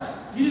much.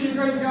 You did a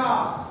great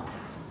job.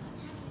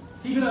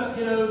 Keep it up,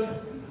 kiddos.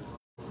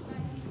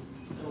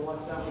 So watch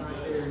that one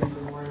right there. You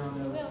can worry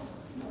on those.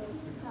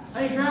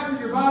 Hey, grab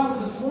your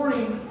Bibles this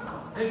morning,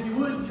 and if you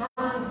would,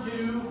 turn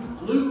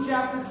to Luke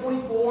chapter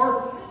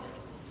 24,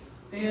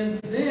 and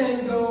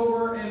then go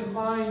over and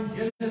find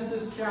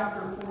Genesis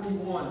chapter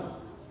 41.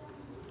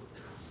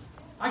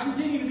 I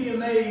continue to be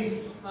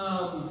amazed.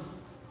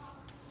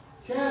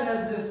 Chad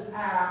has this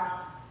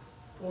app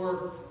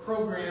or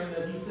program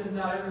that he sends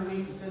out every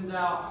week. He sends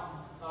out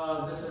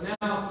this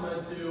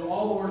announcement to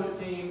all the worship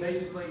team,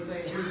 basically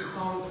saying, here's the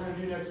songs we're going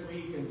to do next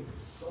week, and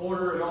the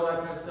order and all that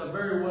kind of stuff.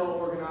 Very well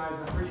organized.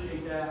 I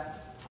appreciate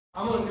that.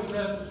 I'm going to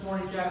confess this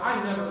morning, Chad,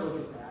 I never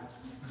look at that.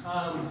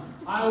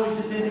 I always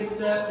just hit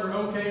accept or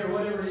okay or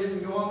whatever it is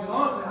and go on. Because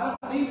honestly, I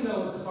don't need to know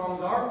what the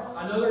songs are.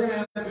 I know they're going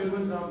to have good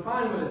ones, and I'm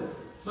fine with it.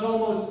 But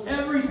almost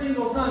every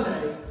single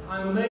Sunday,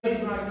 I'm amazed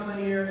when I come in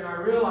here and I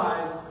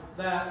realize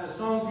that the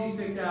songs he's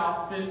picked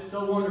out fit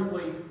so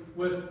wonderfully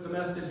with the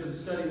message of the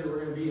study that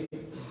we're going to be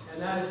in.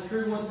 And that is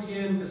true once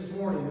again this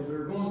morning. As we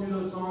were going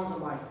through those songs,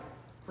 I'm like,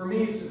 for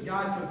me, it's just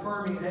God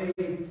confirming,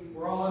 hey,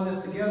 we're all in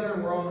this together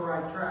and we're on the right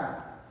right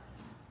track.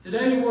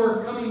 Today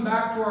we're coming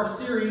back to our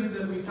series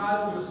that we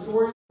titled The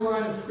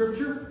Storyline of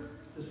Scripture.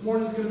 This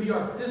morning is going to be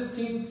our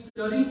 15th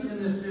study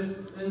in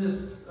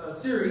this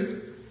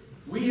series.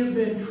 We have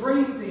been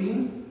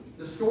tracing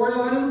the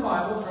storyline of the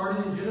Bible,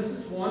 starting in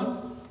Genesis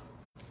 1.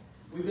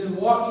 We've been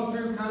walking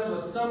through kind of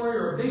a summary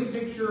or a big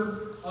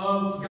picture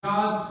of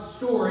God's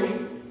story,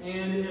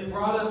 and it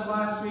brought us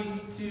last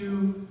week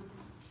to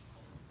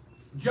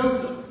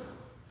Joseph.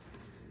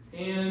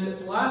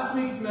 And last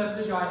week's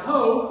message, I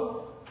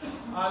hope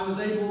I was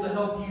able to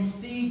help you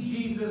see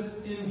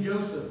Jesus in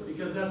Joseph,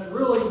 because that's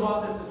really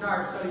what this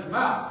entire study is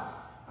about.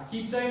 I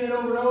keep saying it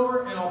over and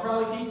over, and I'll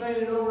probably keep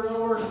saying it over and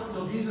over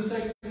until Jesus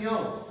takes me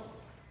home.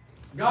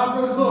 God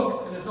wrote a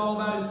book, and it's all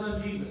about His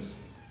Son Jesus.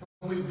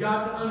 We've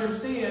got to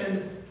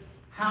understand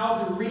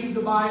how to read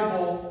the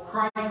Bible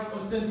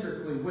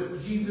Christ-centrically,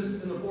 with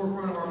Jesus in the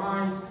forefront of our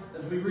minds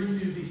as we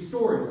read through these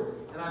stories.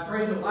 And I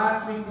pray that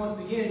last week, once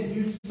again,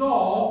 you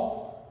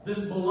saw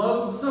this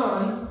beloved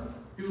son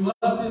who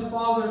left his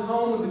father's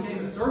home and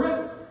became a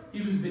servant.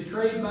 He was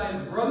betrayed by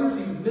his brothers.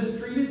 He was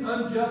mistreated,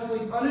 unjustly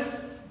punished,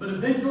 but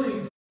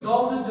eventually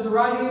exalted to the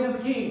right hand of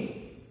the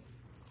king.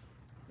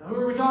 Now, who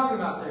are we talking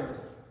about there?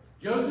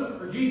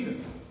 Joseph or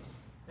Jesus?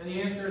 And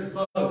the answer is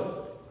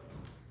both.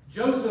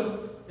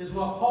 Joseph is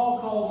what Paul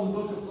called in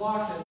the book of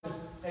Colossians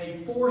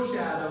a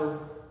foreshadow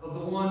of the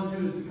one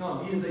who is to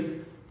come.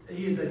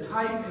 He is a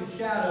type and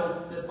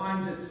shadow that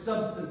finds its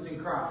substance in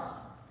Christ.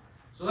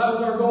 So that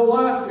was our goal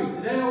last week.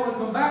 Today I want to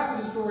come back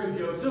to the story of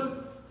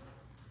Joseph.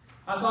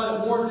 I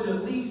thought it warranted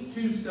at least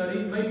 2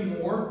 studies, maybe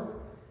more,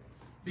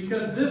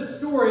 because this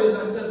story, as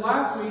I said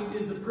last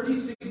week, is a pretty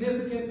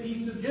significant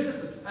piece of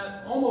Genesis.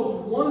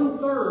 Almost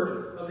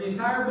 1/3 of the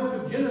entire book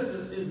of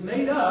Genesis is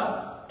made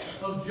up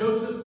of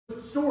Joseph's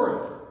story.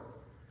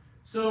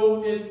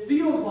 So it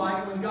feels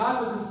like when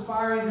God was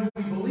inspiring who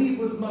we believe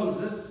was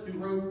Moses, who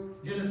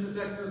wrote Genesis,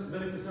 Exodus,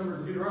 Leviticus, Numbers,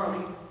 and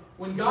Deuteronomy,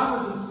 when God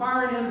was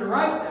inspiring him to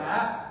write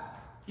that,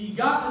 he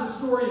got to the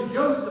story of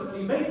Joseph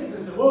and he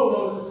basically said, whoa,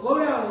 Moses,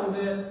 slow down a little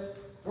bit.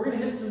 We're going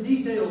to hit some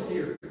details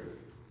here.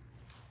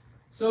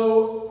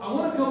 So I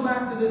want to come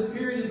back to this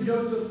period in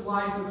Joseph's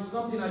life, which is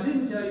something I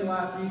didn't tell you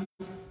last week.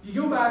 If you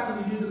go back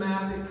and you do the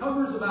math, it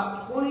covers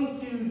about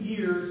 22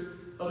 years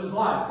of his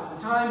life. At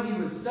the time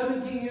he was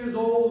 17 years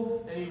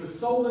old and he was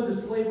sold into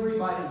slavery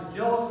by his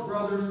jealous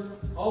brothers,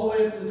 all the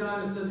way up to the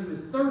time it says he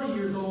was 30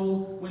 years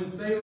old when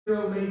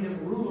Pharaoh made him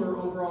ruler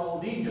over all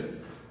of Egypt.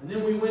 And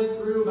then we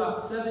went through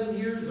about 7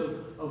 years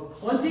of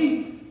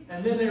plenty,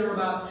 and then there were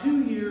about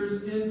 2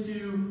 years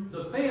into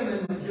the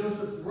famine when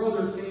Joseph's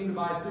brothers came to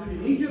buy food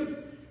in Egypt.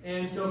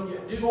 And so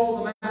if you do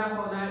all the math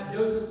on that,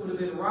 Joseph would have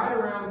been right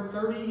around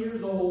 30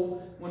 years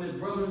old when his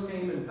brothers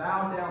came and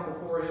bowed down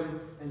before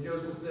him. And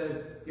Joseph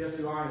said, guess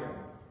who I am?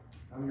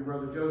 I'm your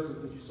brother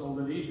Joseph that you sold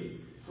into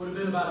Egypt. It would have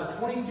been about a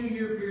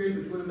 22-year period,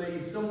 which would have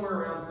made you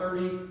somewhere around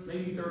 30,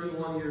 maybe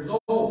 31 years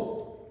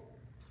old.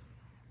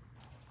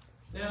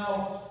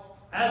 Now,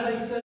 as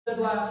I said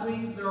last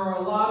week, there are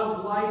a lot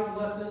of life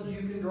lessons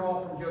you can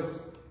draw from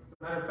Joseph.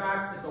 Matter of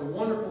fact, it's a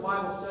wonderful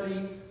Bible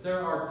study.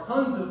 There are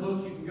tons of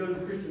books. You can go to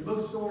the Christian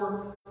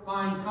bookstore,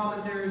 find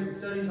commentaries and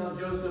studies on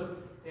Joseph.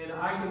 And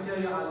I can tell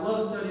you, I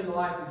love studying the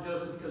life of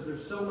Joseph because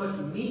there's so much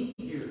meat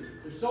here.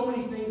 There's so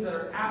many things that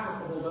are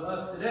applicable to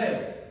us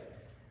today.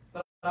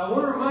 But I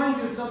want to remind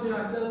you of something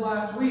I said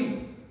last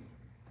week.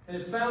 And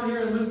it's found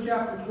here in Luke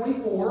chapter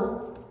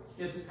 24.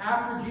 It's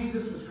after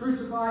Jesus was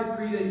crucified.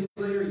 3 days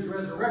later, he's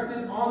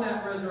resurrected. On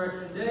that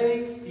resurrection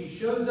day, he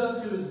shows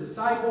up to his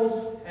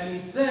disciples, and he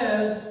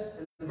says,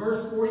 in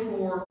verse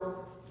 44,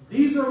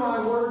 these are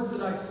my words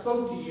that I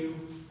spoke to you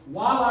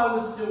while I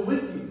was still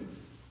with you,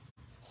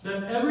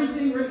 that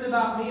everything written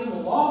about me in the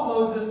law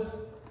of Moses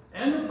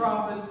and the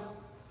prophets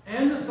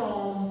and the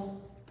Psalms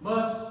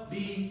must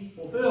be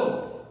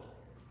fulfilled.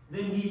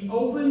 Then he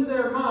opened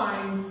their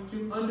minds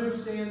to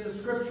understand the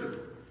Scripture.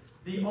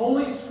 The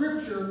only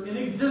Scripture in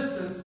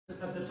existence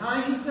at the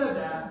time he said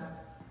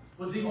that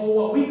was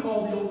what we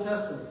call the Old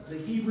Testament, the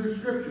Hebrew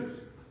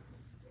Scriptures.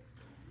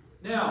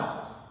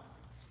 Now,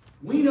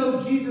 we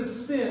know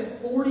Jesus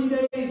spent 40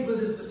 days with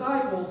his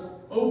disciples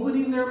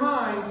opening their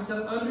minds to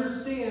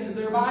understand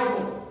their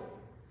Bible.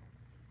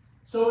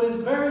 So it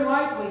is very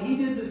likely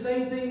he did the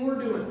same thing we're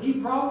doing. He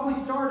probably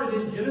started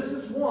in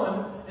Genesis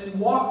 1 and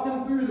walked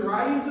them through the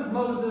writings of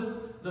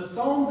Moses, the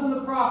Psalms and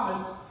the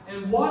prophets.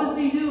 And what is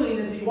he doing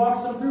as he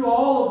walks them through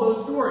all of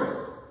those stories?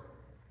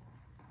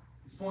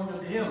 He's pointing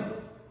them to him.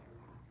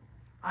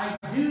 I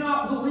do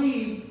not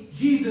believe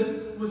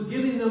Jesus was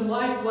giving them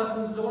life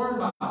lessons to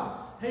learn by.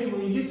 Hey,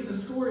 when you get to the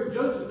story of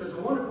Joseph, there's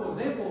a wonderful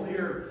example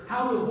here,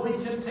 how to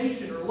avoid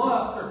temptation or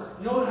lust, or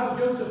you know how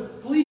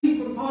Joseph flees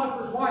from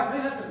Potiphar's wife.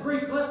 Hey, that's a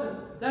great lesson.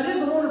 That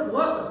is a wonderful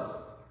lesson.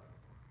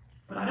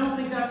 But I don't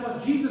think that's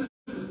what Jesus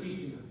was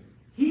teaching them.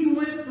 He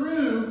went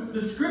through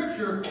the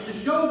Scripture to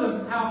show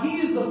them how he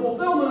is the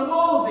fulfillment of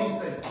all of these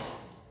things.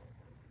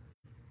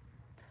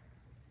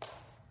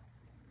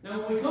 Now,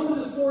 when we come to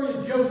the story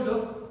of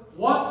Joseph,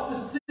 what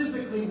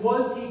specifically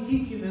was he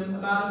teaching them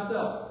about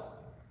himself?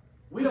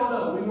 We don't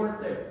know. We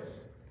weren't there.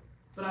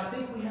 but I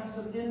think we have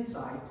some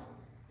insight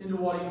into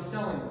what he was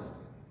telling them.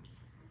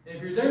 And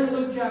if you're there in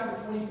Luke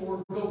chapter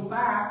 24, go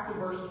back to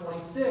verse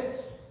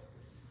 26.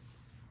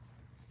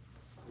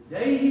 The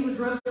day he was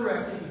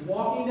resurrected, he's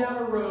walking down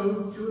a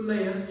road to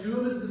Emmaus. Two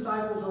of his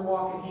disciples are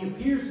walking. He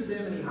appears to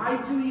them and he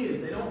hides who he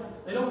is. They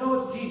don't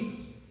know it's Jesus.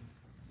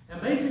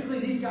 And basically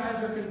these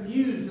guys are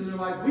confused and they're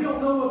like, we don't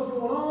know what's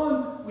going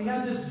on. We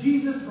had this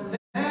Jesus from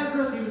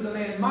Nazareth. He was a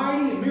man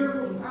mighty in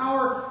miracles and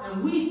power,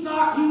 and we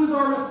thought he was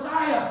our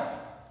Messiah.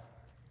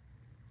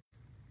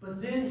 But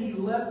then he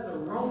let the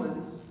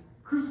Romans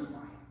crucify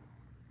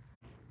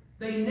him.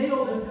 They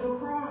nailed him to a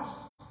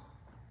cross.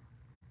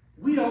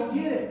 We don't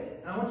get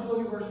it. And I want you to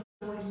look at verse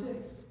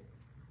 26.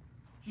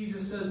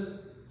 Jesus says,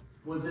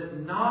 was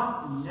it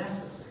not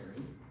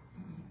necessary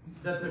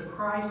that the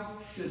Christ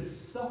should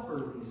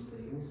suffer these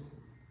things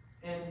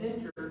and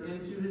enter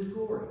into his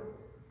glory?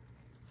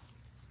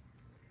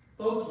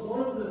 Folks,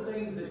 one of the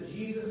things that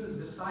Jesus'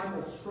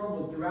 disciples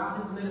struggled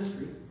throughout his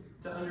ministry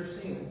to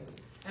understand,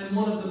 and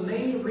one of the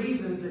main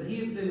reasons that he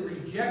has been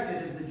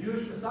rejected as the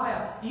Jewish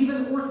Messiah,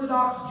 even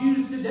Orthodox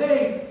Jews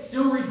today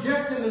still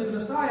reject him as the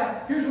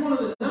Messiah. Here's one of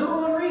the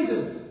number one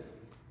reasons.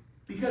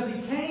 Because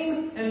he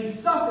came and he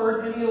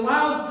suffered and he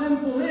allowed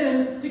sinful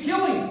men to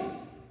kill him.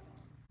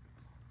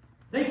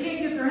 They can't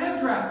get their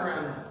heads wrapped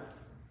around that.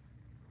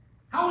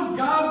 How would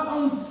God's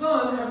own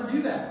Son ever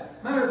do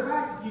that? Matter of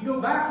fact, if you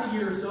go back a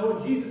year or so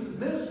in Jesus'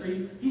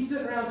 ministry, he's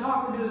sitting around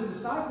talking to his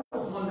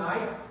disciples one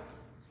night,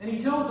 and he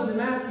tells them in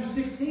Matthew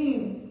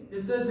 16,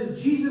 it says that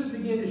Jesus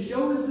began to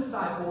show his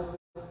disciples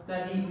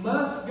that he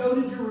must go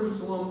to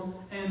Jerusalem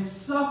and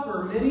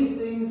suffer many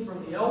things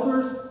from the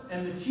elders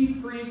and the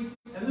chief priests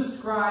and the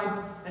scribes,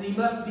 and he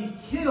must be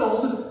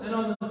killed and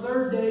on the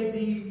third day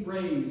be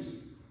raised.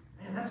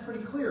 Man, that's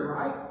pretty clear,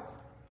 right?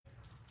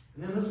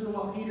 And then listen to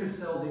what Peter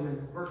tells him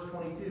in verse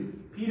 22.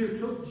 Peter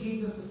took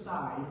Jesus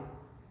aside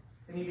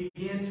and he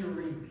began to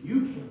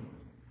rebuke him.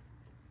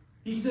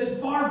 He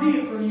said, "Far be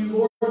it from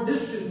you, Lord,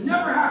 this should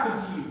never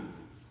happen to you."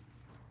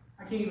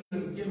 I can't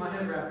even get my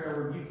head wrapped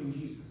around rebuking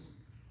Jesus.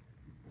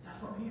 But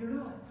that's what Peter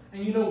does.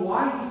 And you know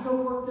why he's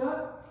so worked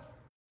up?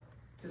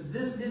 Because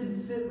this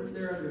didn't fit with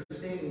their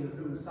understanding of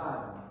who Messiah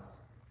was.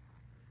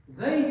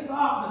 They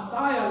thought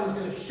Messiah was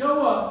going to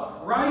show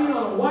up riding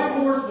on a white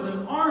horse with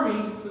an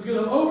army, was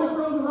going to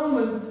overthrow the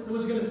Romans, and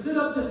was going to set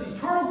up this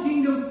eternal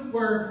kingdom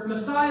where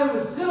Messiah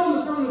would sit on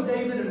the throne of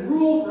David and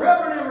rule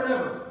forever and ever and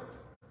ever.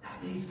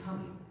 That day's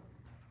coming.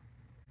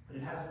 But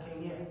it hasn't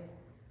came yet.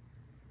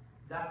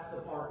 That's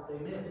the part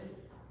they missed.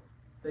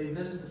 They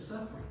missed the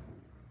suffering.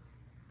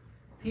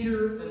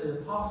 Peter and the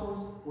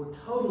apostles were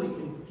totally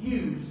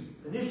confused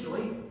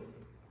initially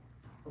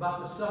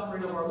about the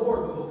suffering of our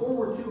Lord. But before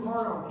we're too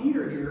hard on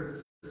Peter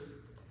here,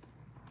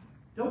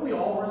 don't we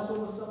all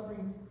wrestle with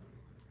suffering?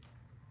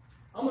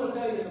 I'm going to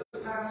tell you as a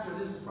pastor,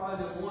 this has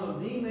probably been one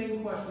of the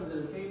main questions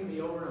that have came to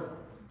me over and over.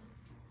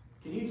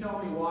 Can you tell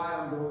me why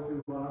I'm going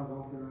through what I'm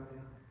going through right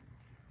now?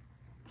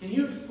 Can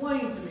you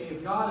explain to me,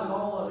 if God is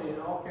all loving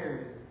and all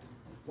caring,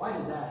 why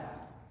did that happen?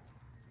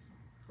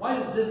 Why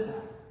does this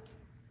happen?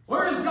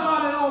 Where is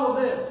God in all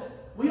of this?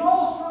 We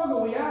all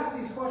struggle. We ask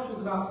these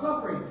questions about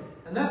suffering.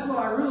 And that's what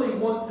I really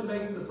want to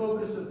make the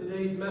focus of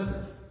today's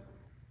message.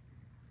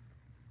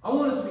 I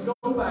want us to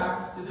go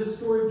back to this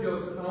story of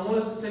Joseph, and I want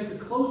us to take a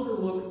closer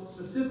look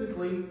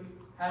specifically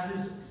at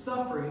his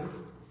suffering,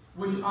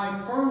 which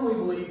I firmly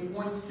believe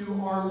points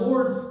to our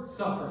Lord's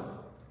suffering.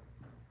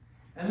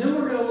 And then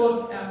we're going to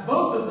look at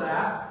both of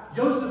that,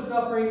 Joseph's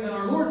suffering and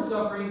our Lord's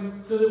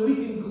suffering, so that we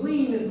can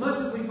glean as much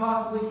as we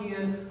possibly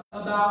can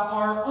about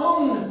our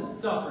own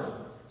suffering.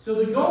 So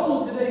the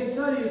goal of today's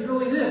study is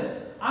really this.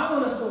 I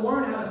want us to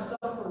learn how to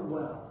suffer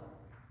well.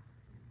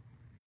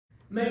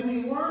 May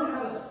we learn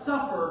how to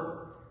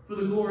suffer for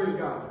the glory of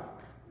God.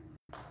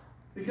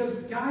 Because,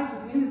 guys,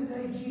 at the end of the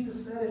day,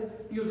 Jesus said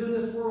it. He goes, in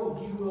this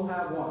world you will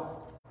have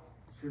what?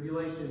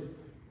 Tribulation.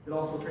 It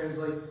also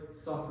translates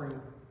suffering.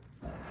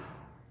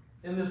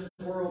 In this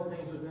world,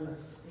 things are going to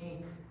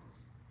stink.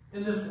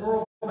 In this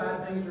world,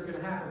 bad things are going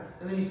to happen.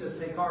 And then he says,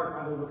 take heart,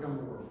 I've overcome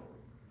the world.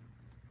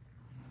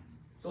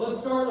 So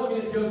let's start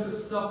looking at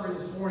Joseph's suffering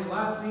this morning.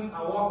 Last week,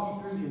 I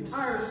walked you through the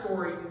entire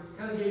story,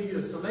 kind of gave you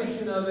a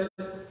summation of it,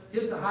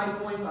 hit the high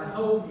points. I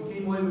hope you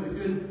came away with a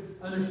good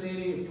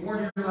understanding. If you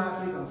weren't here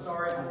last week, I'm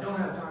sorry. I don't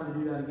have time to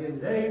do that again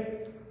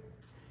today.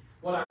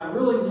 What I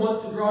really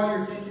want to draw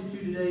your attention to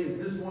today is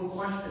this one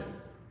question.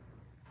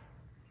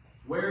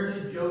 Where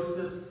did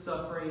Joseph's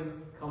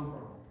suffering come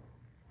from?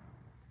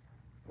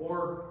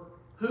 Or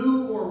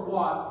who or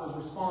what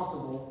was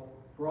responsible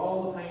for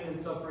all the pain and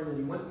suffering that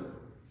he went through?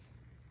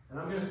 And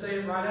I'm going to say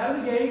it right out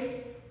of the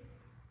gate.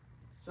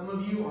 Some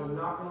of you are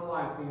not going to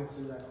like the answer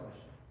to that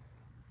question.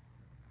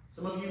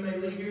 Some of you may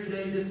leave here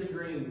today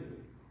disagreeing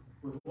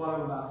with what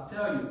I'm about to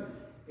tell you.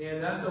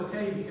 And that's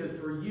okay, because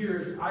for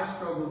years I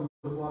struggled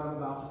with what I'm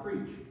about to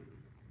preach.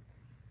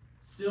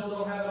 Still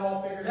don't have it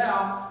all figured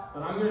out,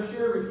 but I'm going to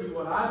share with you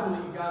what I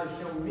believe God has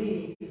shown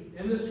me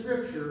in the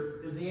Scripture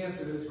is the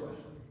answer to this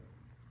question.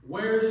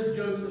 Where does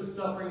Joseph's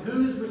suffering?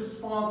 Who is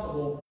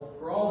responsible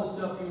for for all the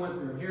stuff he went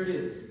through. And here it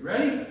is. You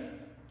ready?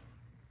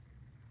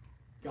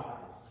 God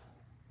is.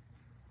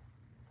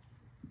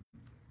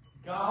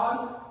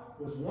 God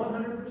was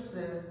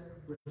 100%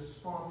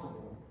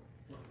 responsible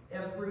for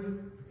every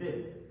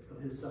bit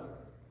of his suffering.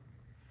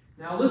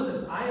 Now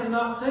listen, I am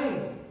not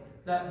saying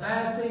that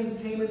bad things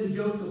came into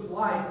Joseph's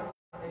life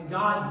and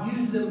God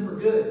used them for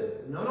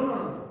good.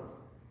 No.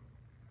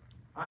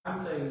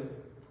 I'm saying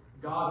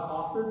God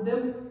authored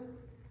them,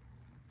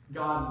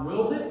 God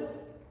willed it,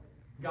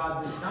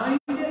 God designed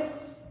it,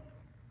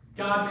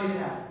 God made it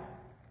happen.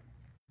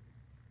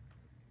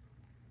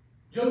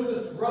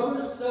 Joseph's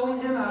brothers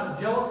selling him out of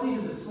jealousy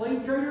to the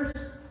slave traders,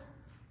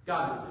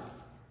 God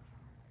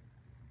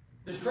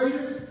did that. The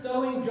traders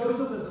selling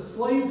Joseph as a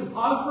slave to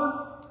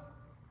Potiphar,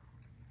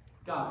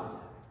 God did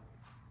that.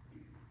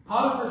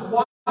 Potiphar's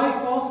wife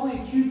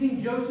falsely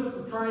accusing Joseph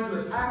of trying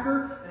to attack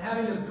her and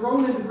having him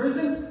thrown into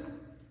prison,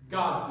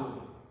 God's doing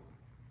it.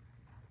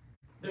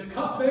 The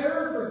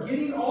cupbearer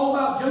forgetting all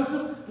about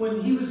Joseph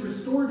when he was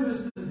restored to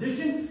his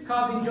position,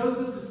 causing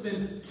Joseph to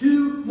spend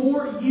 2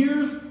 more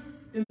years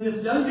in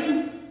this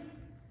dungeon,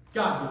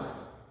 God did that.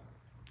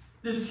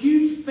 This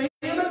huge famine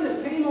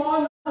that came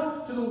on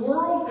to the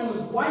world and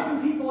was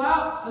wiping people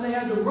out and they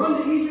had to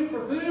run to Egypt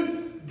for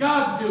food,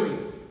 God's doing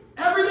it.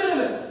 Every bit of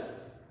it.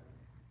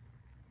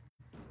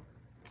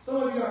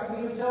 Some of you, I can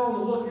even tell in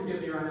the look you're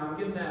giving me right now, I'm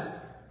getting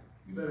that.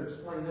 You better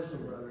explain this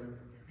one, brethren,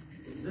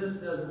 because this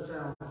doesn't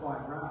sound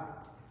quite right.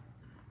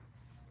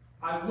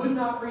 I would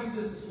not preach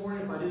this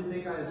morning if I didn't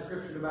think I had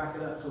scripture to back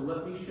it up, so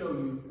let me show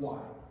you why.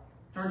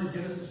 Turn to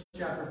Genesis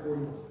chapter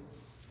 41.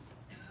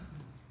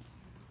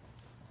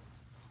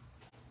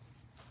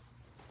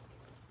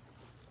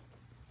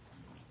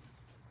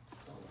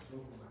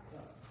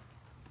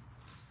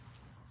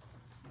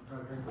 I'm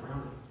trying to drink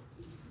around it.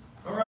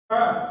 All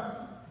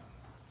right.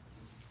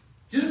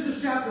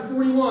 Genesis chapter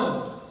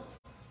 41.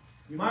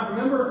 You might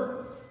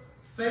remember,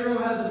 Pharaoh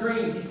has a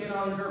dream he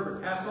cannot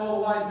interpret. Asks all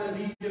the wise men of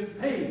Egypt,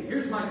 hey,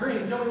 here's my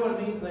dream. Tell me what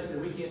it means. And they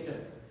said, we can't tell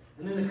you.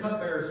 And then the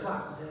cupbearer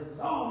slaps his head and says,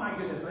 oh my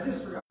goodness, I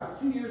just forgot.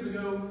 2 years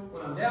ago,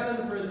 when I'm down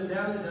in the prison,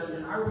 down in the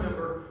dungeon, I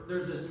remember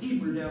there's this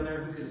Hebrew down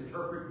there who can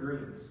interpret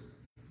dreams.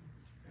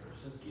 Pharaoh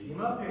says, get him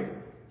up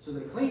here. So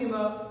they clean him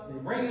up, they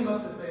bring him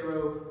up to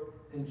Pharaoh,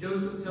 and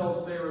Joseph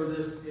tells Pharaoh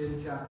this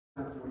in chapter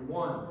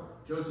 41.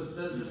 Joseph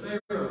says to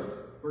Pharaoh,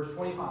 verse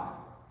 25,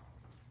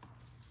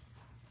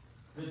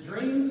 the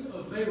dreams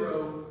of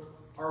Pharaoh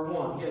are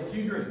one. He had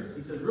 2 dreams.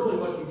 He says, really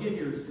what you get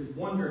here is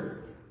one dream.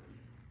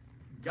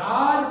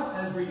 God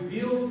has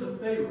revealed to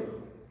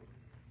Pharaoh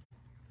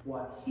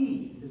what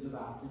he is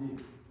about to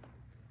do.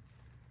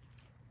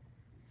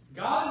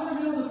 God has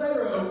revealed to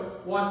Pharaoh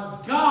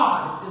what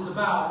God is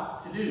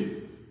about to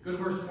do. Go to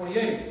verse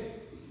 28.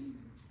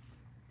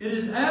 It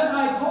is as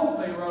I told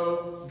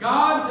Pharaoh,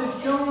 God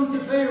has shown to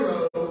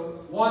Pharaoh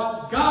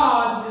what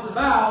God is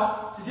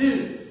about to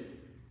do.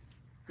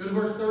 Go to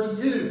verse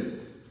 32.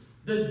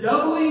 The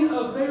doubling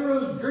of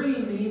Pharaoh's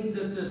dream means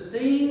that the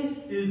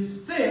thing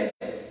is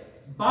fixed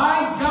by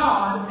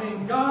God,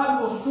 and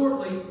God will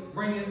shortly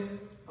bring it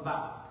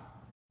about.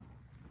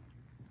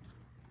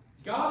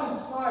 God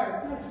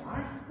inspired. Thanks,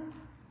 Mike.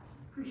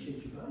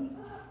 Appreciate you, buddy.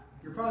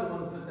 You're probably the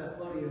one who put that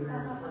floaty in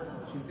there in the first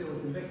place. You feel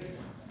convicted.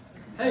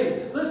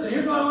 Hey, listen,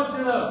 here's what I want you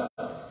to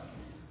know.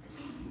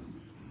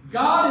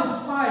 God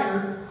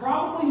inspired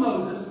probably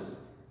Moses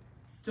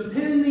to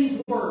pen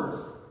these words.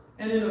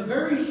 And in a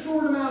very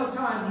short amount of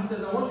time, he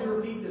says, I want you to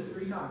repeat this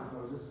 3 times,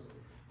 Moses.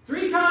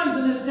 3 times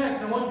in this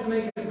text, I want you to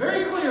make it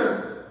very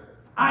clear,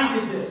 I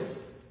did this.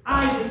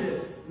 I did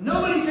this.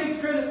 Nobody takes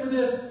credit for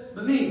this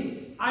but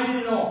me. I did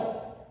it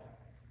all.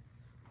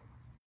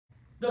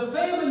 The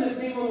famine that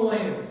came on the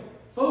land.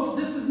 Folks,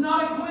 this is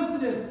not a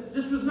coincidence.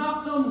 This was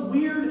not some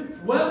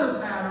weird weather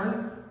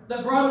pattern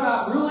that brought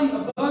about really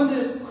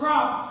abundant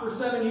crops for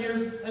 7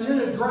 years and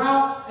then a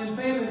drought and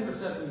famine for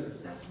 7 years.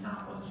 That's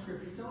not what the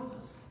Scripture tells us.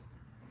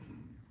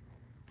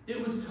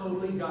 It was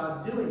totally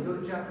God's doing. Go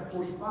to chapter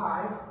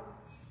 45,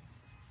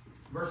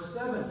 verse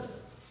 7.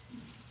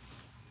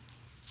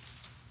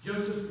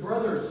 Joseph's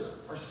brothers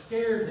are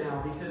scared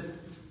now because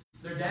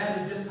their dad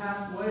had just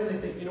passed away, and they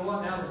think, you know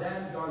what, now the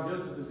dad's gone,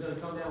 Joseph is going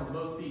to come down with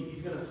both feet.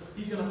 He's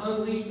going to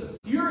unleash the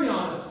fury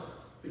on us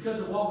because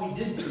of what we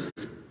did to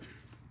him.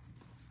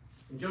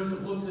 And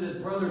Joseph looks at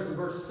his brothers in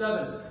verse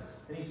 7,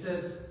 and he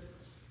says,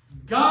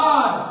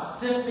 God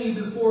sent me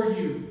before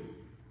you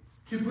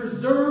to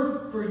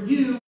preserve for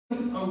you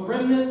a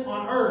remnant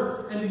on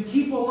earth and to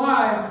keep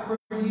alive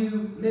for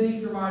you many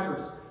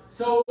survivors.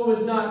 So it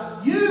was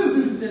not you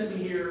who sent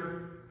me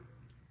here,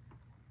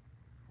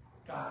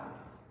 God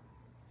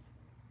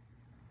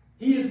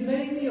did. He has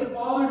made me a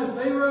father to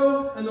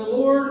Pharaoh and the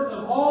Lord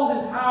of all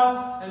his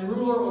house and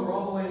ruler over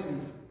all the land of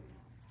Egypt.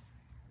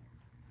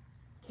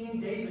 King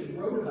David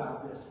wrote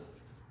about this.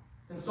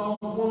 In Psalms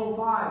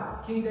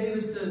 105, King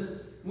David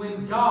says,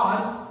 when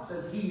God,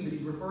 says he, but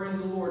he's referring to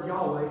the Lord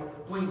Yahweh,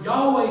 when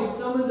Yahweh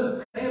summoned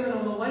a famine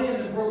on the land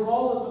and broke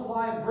all the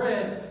supply of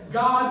bread,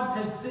 God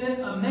had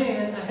sent a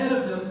man ahead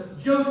of them,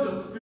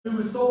 Joseph, who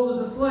was sold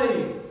as a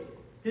slave.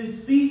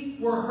 His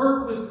feet were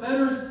hurt with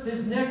fetters.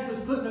 His neck was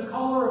put in a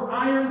collar of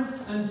iron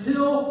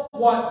until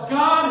what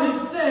God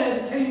had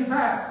said came to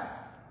pass.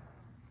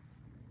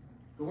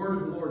 The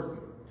word of the Lord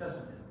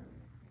tested him.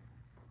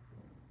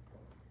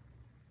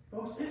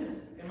 Folks, it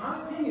is, in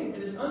my opinion,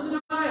 it is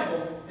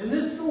undeniable in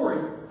this story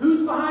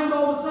who's behind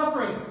all the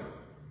suffering.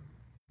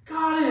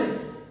 God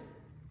is.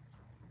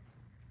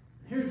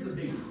 Here's the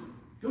biggie.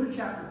 Go to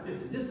chapter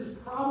 50. This is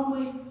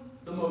probably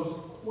the most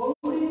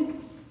quoted,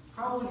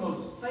 probably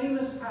most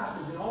famous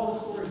passage in all the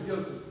story of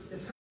Joseph.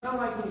 It's kind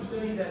of like when you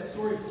study that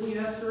story of Queen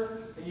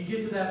Esther, and you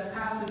get to that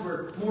passage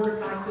where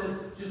Mornig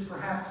says, just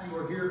perhaps you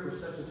are here for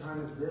such a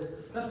time as this.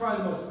 That's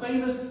probably the most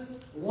famous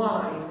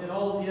line in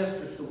all of the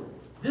Esther story.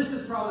 This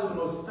is probably the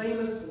most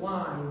famous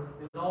line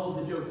in all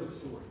of the Joseph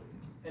story.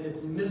 And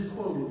it's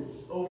misquoted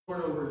over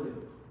and over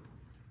again.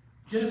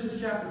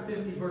 Genesis chapter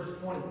 50, verse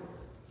 20.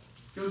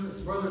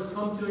 Joseph's brothers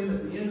come to him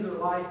at the end of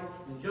their life,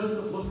 and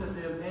Joseph looks at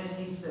them and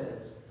he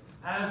says,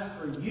 "As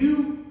for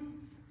you,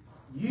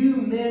 you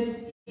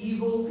meant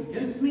evil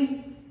against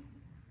me,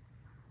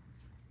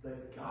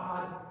 but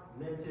God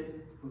meant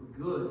it for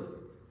good,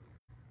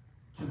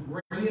 to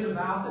bring it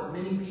about that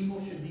many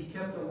people should be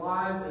kept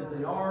alive as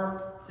they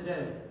are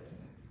today."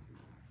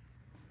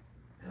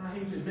 And I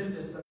hate to admit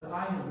this, but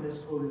I have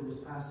misquoted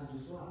this passage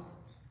as well.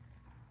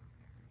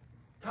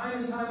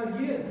 Time and time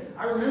again.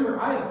 I remember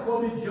I have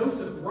quoted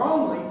Joseph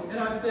wrongly, and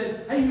I've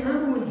said, hey, you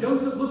remember when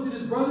Joseph looked at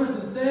his brothers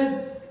and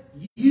said,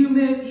 "You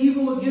meant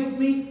evil against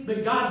me,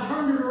 but God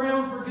turned it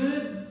around for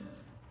good"?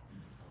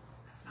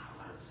 That's not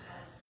what it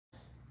says.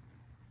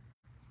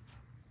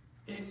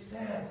 It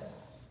says,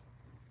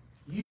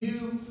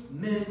 you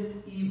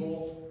meant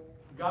evil,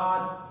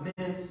 God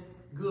meant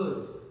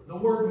good. The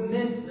word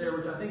 "meant" there,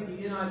 which I think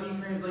the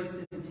NIV translates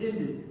to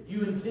intended.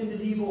 You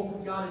intended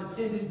evil, God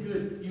intended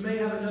good. You may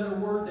have another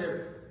word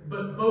there,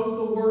 but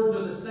both the words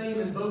are the same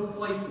in both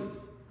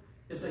places.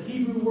 It's a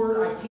Hebrew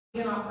word I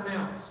cannot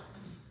pronounce.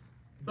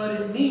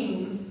 But it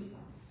means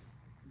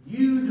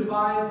you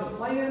devised a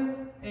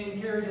plan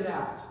and carried it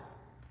out.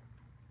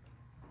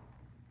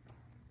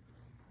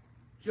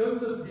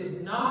 Joseph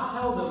did not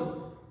tell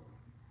them,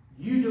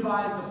 you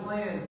devised a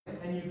plan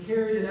and you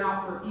carried it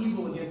out for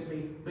evil against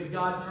me, but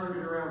God turned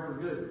it around for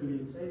good. He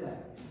didn't say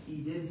that. He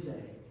did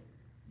say,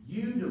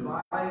 you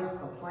devised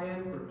a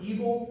plan for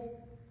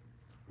evil,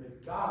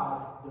 but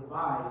God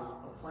devised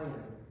a plan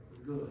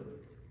for good.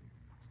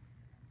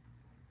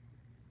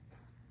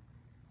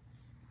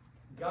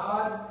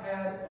 God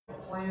had a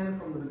plan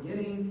from the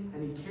beginning,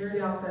 and He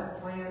carried out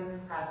that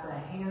plan at the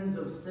hands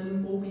of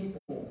sinful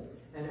people.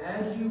 And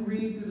as you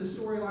read through the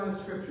storyline of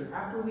Scripture,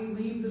 after we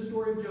leave the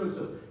story of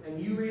Joseph,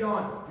 and you read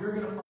on, you're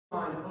going to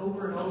find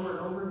over and over and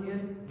over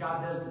again,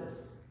 God does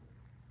this.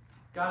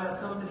 God has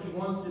something He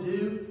wants to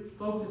do.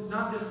 Folks, it's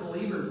not just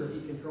believers that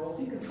He controls.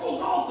 He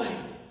controls all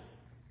things.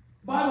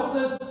 The Bible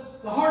says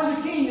the heart of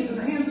the king is in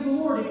the hands of the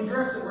Lord, and He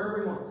directs it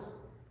wherever He wants.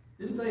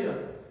 It didn't say a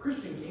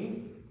Christian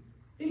king,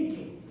 any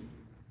king.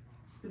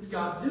 It's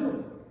God's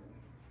doing.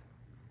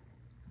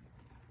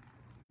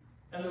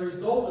 And the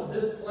result of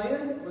this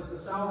plan was the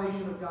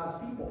salvation of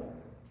God's people.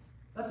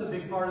 That's a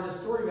big part of this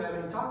story we haven't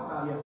even talked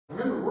about yet.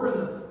 Remember, we're in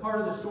the part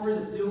of the story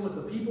that's dealing with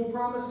the people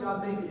promise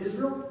God made to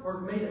Israel,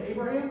 or made to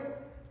Abraham.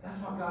 That's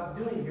what God's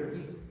doing here.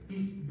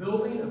 He's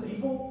building a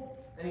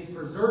people, and He's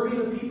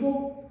preserving a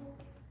people.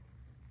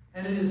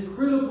 And it is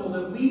critical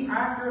that we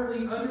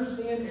accurately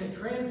understand and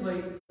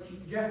translate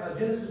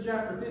Genesis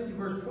chapter 50,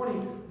 verse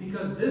 20,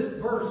 because this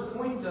verse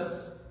points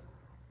us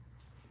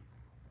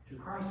to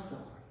Christ's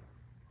suffering.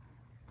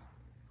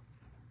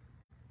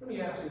 Let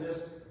me ask you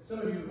this. Some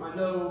of you, I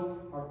know,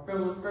 are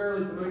fairly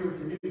familiar with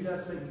your New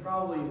Testament. You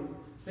probably,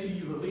 maybe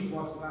you've at least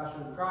watched the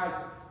Passion of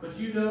Christ, but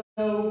you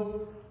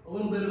know a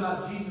little bit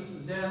about Jesus'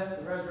 death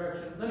and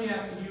resurrection. Let me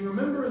ask you, do you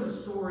remember in the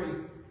story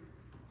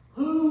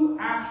who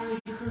actually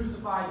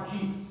crucified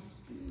Jesus?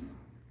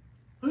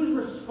 Who's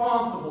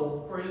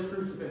responsible for His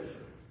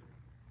crucifixion?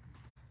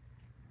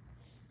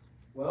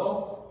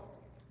 Well,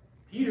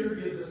 Peter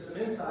gives us some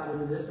insight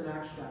into this in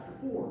Acts chapter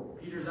 4.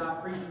 Peter's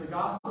out preaching the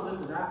gospel.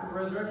 This is after the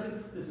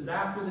resurrection. This is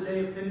after the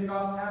day of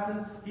Pentecost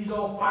happens. He's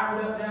all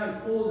fired up now.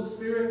 He's full of the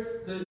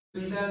Spirit.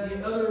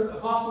 The other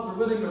apostles are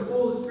with him. They're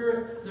full of the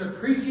Spirit. They're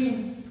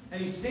preaching.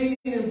 And he's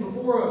standing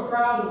before a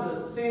crowd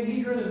of the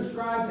Sanhedrin and the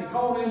scribes. They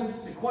call him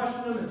in to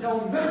question him and tell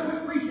him, you better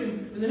quit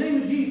preaching in the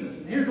name of Jesus.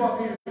 And here's what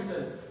Peter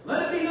says.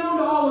 Let it be known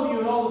to all of you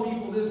and all the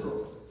people of Israel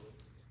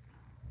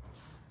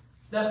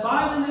that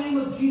by the name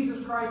of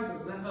Jesus Christ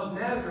of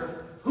Nazareth,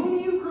 whom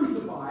you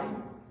crucified,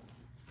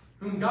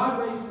 whom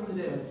God raised from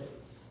the dead,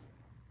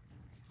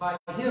 by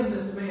Him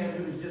this man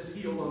who is just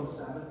healed on the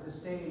Sabbath is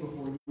standing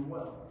before you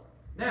well.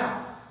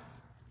 Now,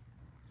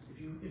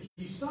 if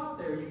you stop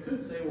there, you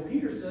could say, well,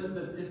 Peter says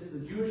that it's the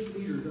Jewish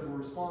leaders that were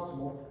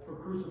responsible for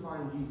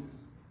crucifying Jesus.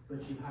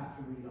 But you have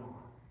to read on.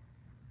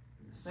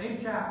 In the same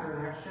chapter,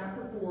 in Acts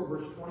chapter 4,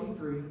 verse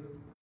 23,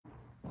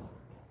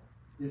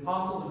 the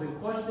apostles have been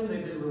questioned,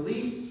 they've been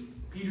released.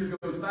 Peter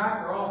goes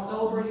back, they're all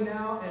celebrating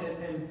now,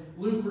 and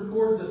Luke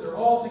records that they're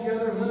all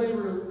together, and when they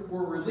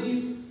were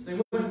released, they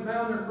went and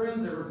found their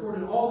friends, they were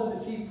recorded all that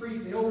the chief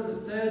priests and the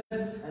elders had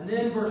said. And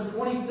then verse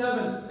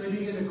 27, they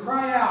begin to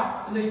cry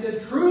out. And they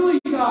said, truly,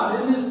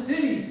 God, in this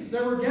city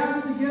there were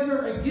gathered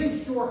together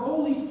against your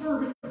holy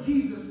servant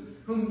Jesus,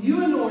 whom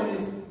you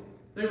anointed.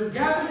 They were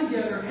gathered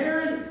together,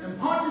 Herod and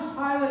Pontius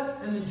Pilate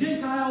and the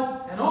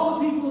Gentiles and all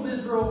the people of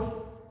Israel.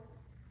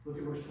 Look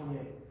at verse 28.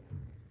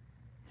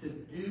 To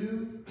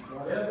do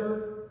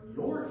whatever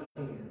your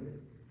hand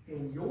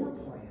and your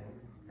plan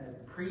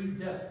had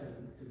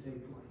predestined to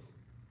take place.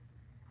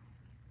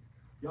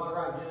 You ought to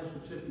write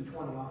Genesis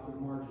 50:20 off to the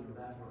margin of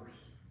that verse.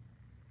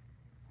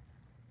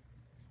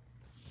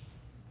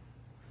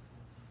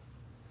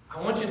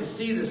 I want you to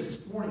see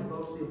this morning,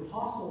 folks. The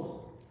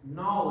apostles'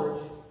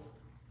 knowledge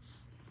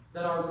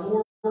that our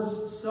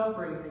Lord's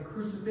suffering and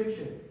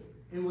crucifixion,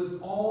 it was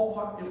all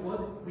part,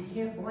 we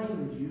can't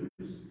blame the Jews.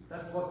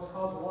 That's what's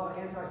caused a lot of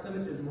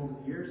anti-Semitism over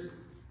the years.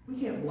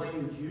 We can't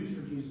blame the Jews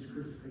for Jesus'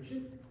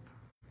 crucifixion.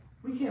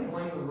 We can't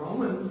blame the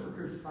Romans for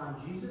crucifying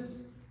Jesus.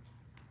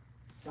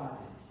 God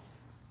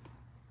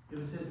did. It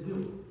was His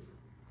doing.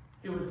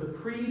 It was the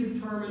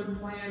predetermined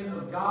plan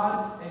of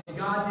God, and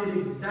God did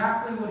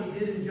exactly what He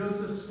did in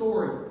Joseph's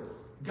story.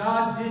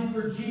 God did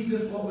for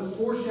Jesus what was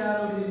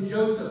foreshadowed in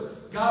Joseph.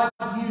 God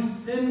used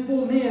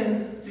sinful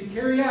men to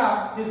carry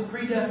out His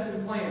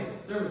predestined plan.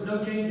 There was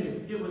no change in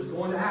it. It was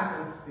going to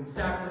happen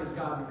exactly as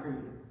God decreed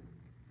it.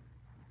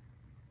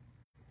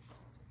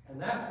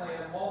 And that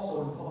plan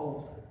also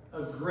involved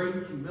a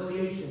great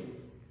humiliation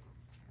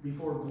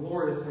before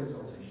glorious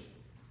exaltation.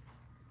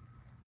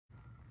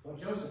 What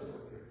Joseph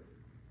went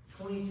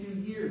through. 22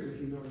 years of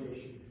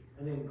humiliation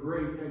and then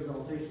great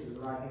exaltation to the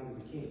right hand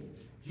of the king.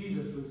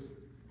 Jesus was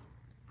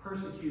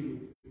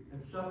persecuted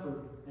and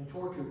suffered and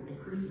tortured and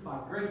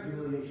crucified, great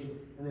humiliation,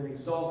 and then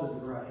exalted to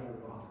the right hand of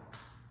the Father.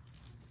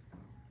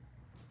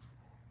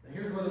 Now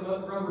here's where the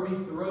rubber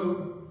meets the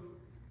road.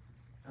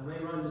 I may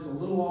run just a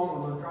little long.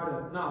 I'm going to try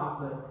to not,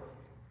 but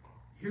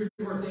here's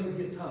where things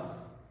get tough.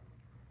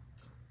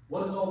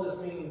 What does all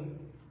this mean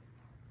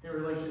in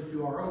relation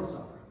to our own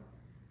suffering?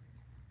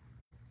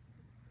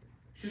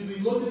 Should we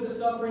look at the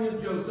suffering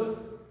of Joseph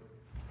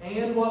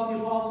and what the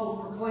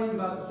apostles proclaimed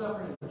about the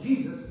suffering of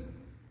Jesus?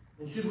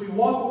 And should we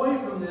walk away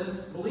from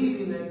this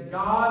believing that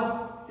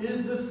God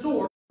is the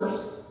source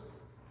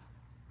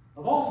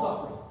of all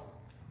suffering?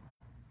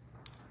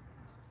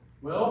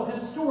 Well,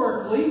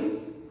 historically,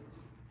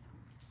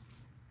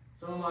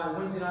 some of my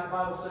Wednesday night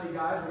Bible study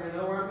guys are going to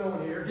know where I'm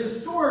going here.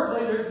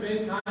 Historically, there's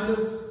been kind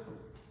of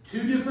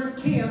two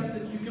different camps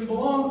that you can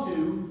belong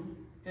to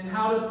in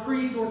how to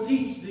preach or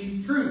teach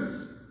these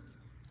truths.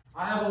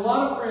 I have a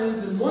lot of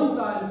friends in one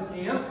side of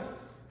the camp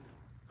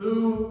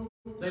who,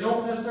 they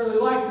don't necessarily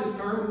like this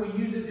term, but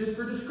we use it just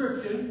for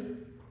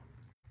description.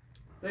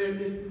 They're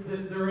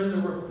in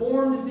the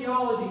Reformed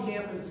theology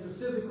camp, and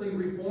specifically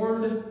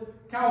Reformed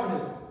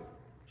Calvinism.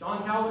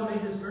 John Calvin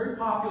made this very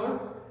popular.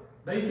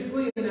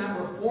 Basically, in that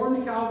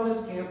Reformed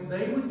Calvinist camp,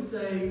 they would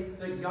say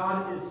that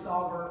God is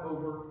sovereign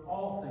over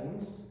all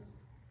things,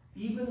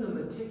 even the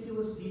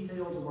meticulous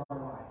details of our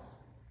lives.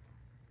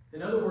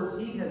 In other words,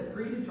 He has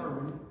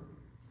predetermined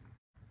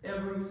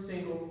every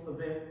single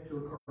event to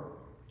occur.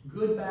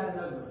 Good, bad, and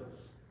ugly.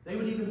 They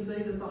would even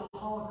say that the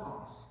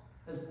Holocaust,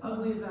 as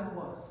ugly as that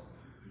was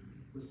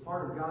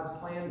part of God's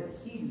plan that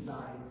He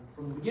designed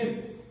from the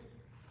beginning.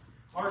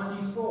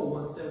 R.C. Sproul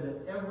once said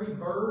that every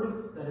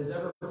bird that has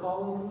ever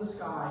fallen from the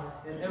sky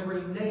and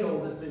every nail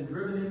that's been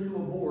driven into a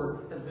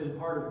board has been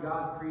part of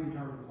God's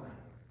predetermined plan.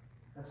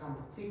 That's how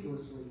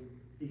meticulously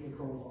He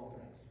controls all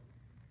things.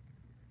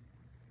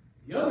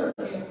 The other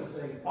camp would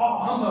say, oh,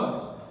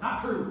 humbug,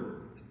 not true.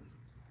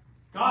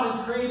 God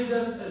has created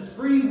us as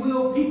free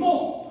will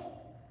people.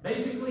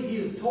 Basically,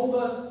 He has told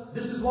us,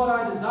 this is what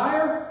I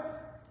desire.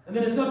 And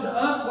then it's up to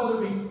us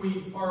whether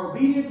we are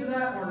obedient to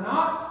that or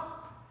not.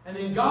 And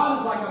then God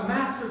is like a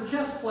master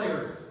chess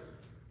player.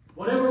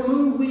 Whatever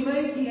move we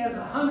make, He has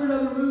 100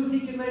 other moves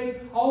He can make,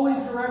 always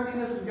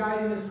directing us and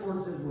guiding us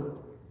towards His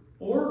will.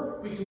 Or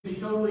we can be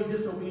totally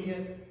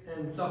disobedient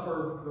and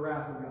suffer the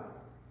wrath of God.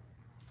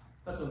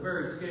 That's a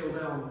very scaled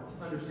down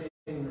understanding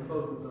of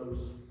both of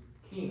those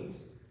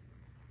camps.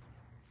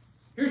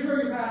 Here's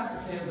where your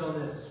pastor stands on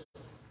this.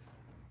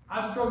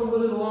 I've struggled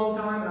with it a long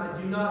time, and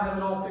I do not have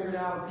it all figured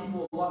out. And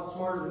people a lot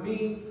smarter than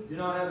me do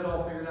not have it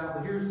all figured out.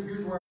 But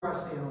here's where I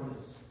stand on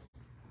this.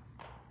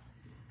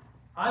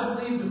 I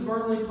believe to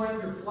firmly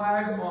plant your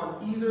flag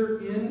on either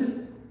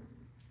end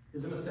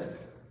is a mistake.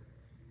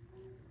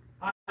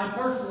 I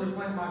personally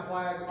plant my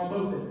flag on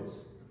both ends.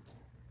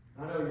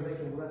 I know you're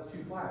thinking, well, that's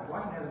two flags. Well,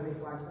 I can have as many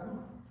flags as I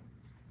want.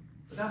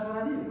 But that's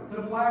what I did. I put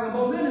a flag on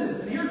both ends of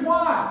this. And here's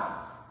why.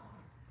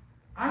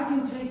 I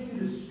can take you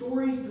to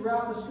stories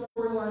throughout the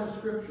storyline of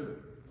Scripture,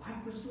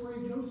 like the story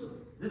of Joseph.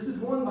 This is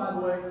one, by the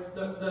way,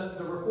 that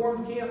the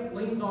Reformed camp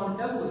leans on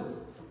heavily.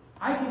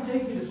 I can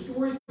take you to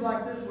stories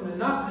like this one, and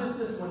not just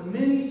this one,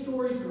 many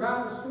stories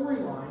throughout the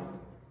storyline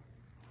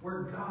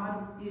where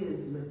God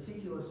is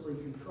meticulously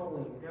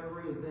controlling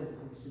every event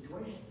of the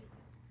situation.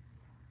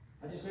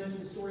 I just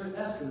mentioned the story of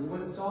Esther. We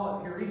went and saw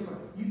it here recently.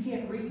 You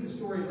can't read the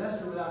story of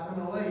Esther without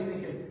coming away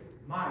thinking,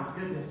 My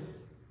goodness,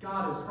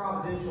 God is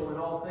providential in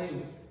all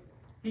things.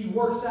 He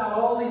works out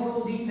all these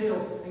little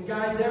details and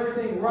guides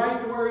everything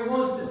right to where He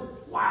wants it.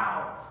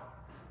 Wow!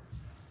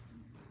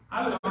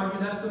 I would argue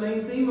that's the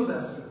main theme of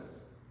Esther.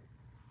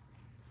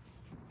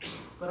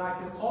 But I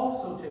can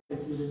also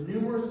take you to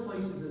numerous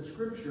places in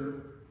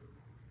Scripture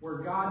where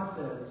God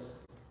says,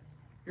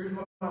 here's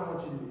what I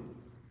want you to do.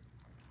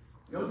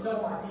 Go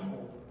tell my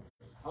people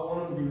I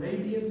want them to do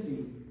A, B, and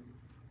C.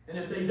 And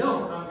if they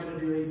don't, I'm going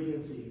to do A, B,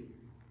 and C.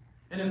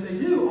 And if they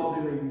do, I'll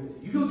do A, B, and C.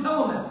 You go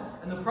tell them that.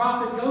 And the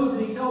prophet goes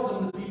and he tells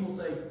them, and the people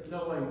say,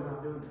 no way, we're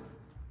not doing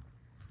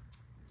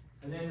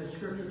that. And then the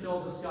Scripture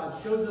tells us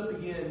God shows up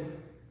again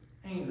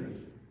angry.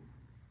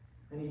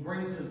 And He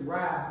brings His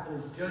wrath and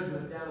His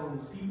judgment down on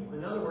these people.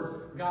 In other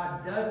words,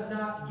 God does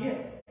not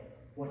get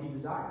what He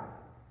desired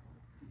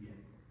to get.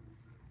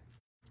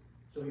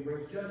 So He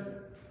brings judgment.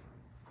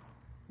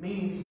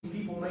 Meaning these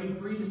people made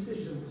free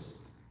decisions.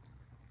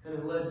 And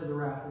it led to the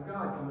wrath of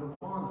God coming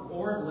upon them.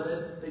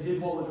 Or they did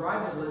what was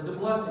right, and it led to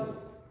blessing.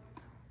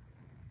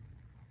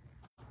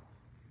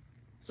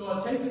 So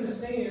I've taken a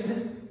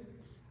stand,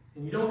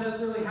 and you don't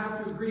necessarily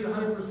have to agree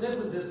 100%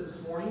 with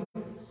this morning,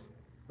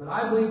 but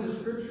I believe the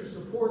Scripture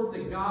supports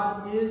that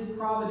God is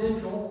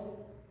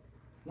providential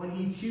when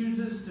He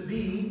chooses to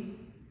be,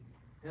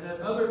 and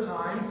at other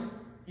times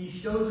He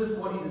shows us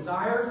what He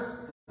desires,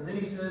 and then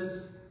He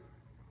says,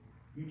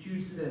 you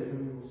choose today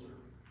whom you will serve.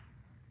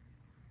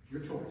 It's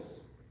your choice.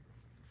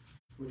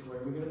 Which way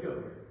are we going to go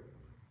here?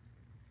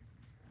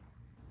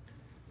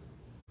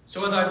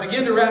 So as I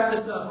begin to wrap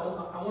this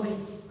up, I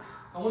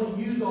want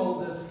to use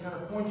all of this to kind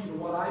of point you to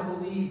what I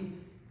believe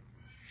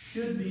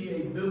should be a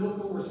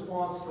biblical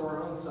response to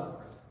our own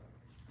suffering.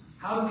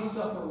 How do we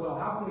suffer well?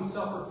 How can we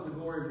suffer for the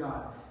glory of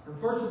God? And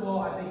first of all,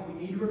 I think we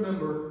need to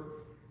remember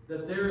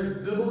that there is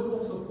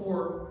biblical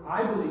support,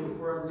 I believe,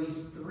 for at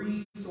least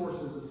 3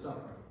 sources of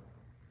suffering.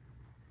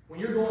 When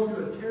you're going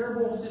through a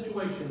terrible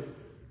situation,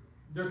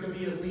 there can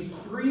be at least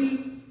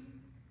 3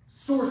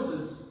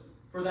 sources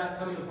for that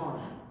coming upon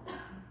you.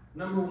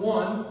 Number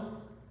 1,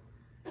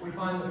 we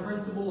find the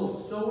principle of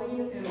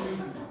sowing and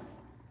reaping.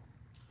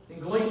 In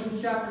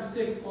Galatians chapter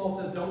 6,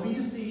 Paul says, don't be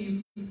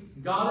deceived.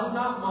 God is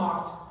not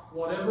mocked.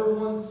 Whatever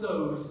one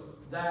sows,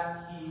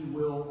 that he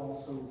will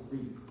also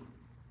reap.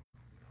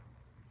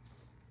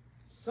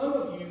 Some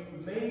of you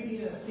may be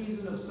in a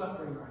season of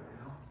suffering right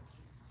now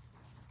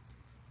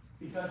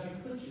because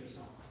you've put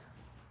yourself there.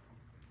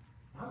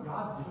 It's not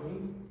God's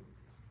doing.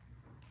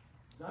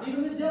 It's not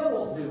even the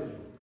devil's doing.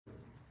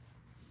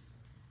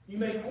 You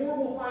make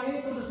horrible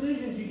financial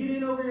decisions. You get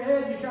in over your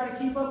head. You try to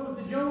keep up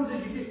with the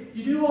Joneses.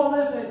 You do all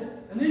this,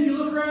 and then you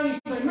look around and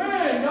you say,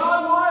 man,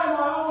 God, why am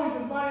I always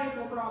in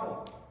financial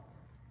trouble?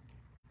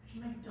 Because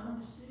you make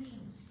dumb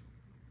decisions.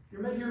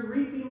 You're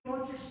reaping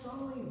what you're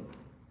sowing.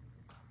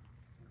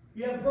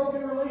 You have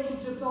broken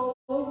relationships all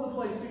over the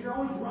place because you're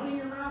always running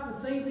your mouth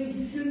and saying things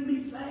you shouldn't be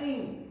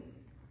saying.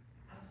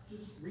 That's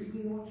just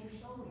reaping what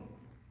you're sowing.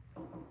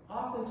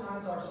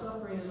 Oftentimes our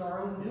suffering is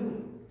our own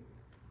doing.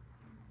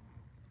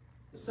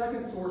 The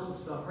second source of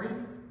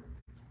suffering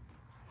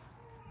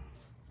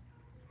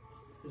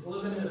is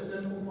living in a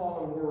sinful,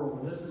 fallen world.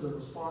 And this is a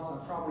response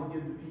I probably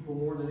give to people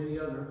more than any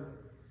other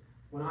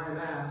when I am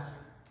asked,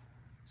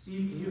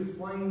 Steve, can you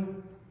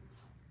explain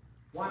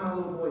why my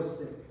little boy's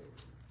sick?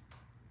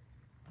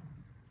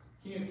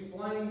 Can you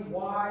explain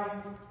why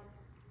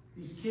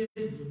these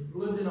kids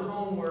lived in a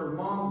home where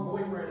mom's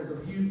boyfriend has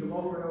abused them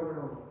over and over and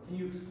over? Can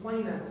you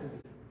explain that to me?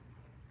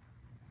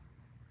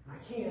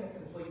 I can't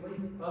completely,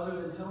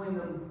 other than telling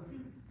them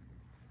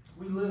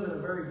we live in a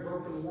very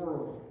broken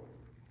world.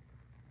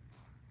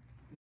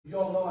 You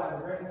all know I have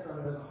a grandson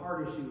who has a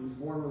heart issue. He was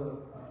born with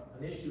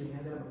an issue. He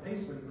had to have a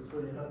pacemaker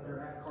put in up there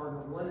at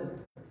Cardinal Glennon.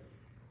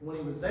 When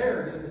he was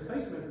there getting his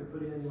pacemaker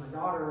put in, my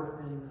daughter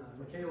and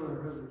Michaela and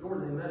her husband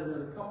Jordan, they met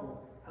another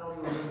couple. I don't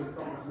even remember the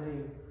couple's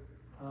name.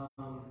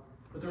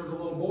 But there was a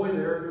little boy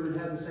there who had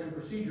had the same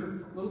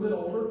procedure, a little bit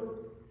older.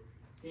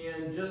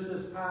 And just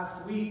this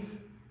past week,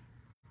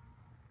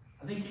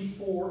 I think he's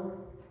 4.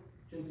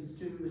 Jensen's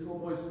 2. This little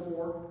boy's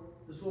 4.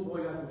 This little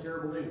boy got some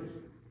terrible news.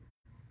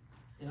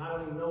 And I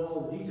don't even know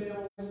all the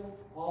details.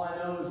 All I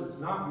know is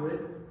it's not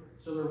good.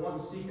 So they're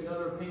wanting to seek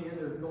another opinion.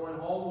 They're going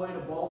all the way to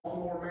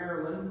Baltimore,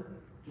 Maryland,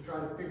 to try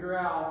to figure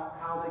out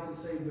how they can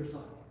save their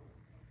son.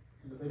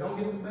 Because if they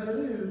don't get some better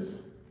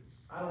news,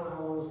 I don't know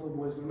how long this little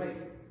boy's going to make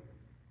it.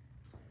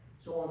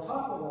 So on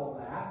top of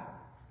all that,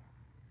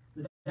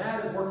 the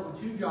dad is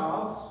working 2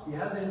 jobs. He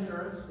has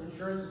insurance.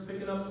 Insurance is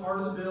picking up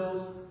part of the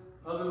bills.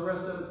 The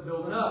rest of it's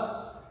building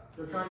up.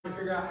 They're trying to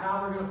figure out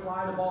how they're going to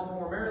fly to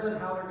Baltimore, Maryland,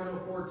 how they're going to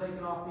afford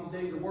taking off these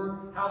days of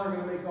work, how they're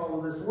going to make all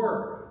of this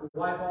work. The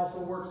wife also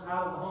works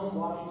out of the home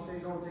while she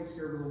stays home and takes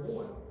care of her little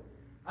boy.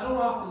 I don't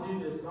often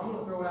do this, but I'm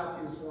going to throw it out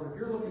to you this morning. If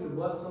you're looking to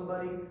bless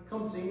somebody,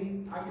 come see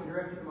me. I can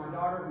direct you to my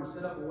daughter who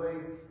set up a way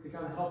to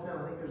kind of help them.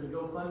 I think there's a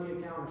GoFundMe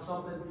account or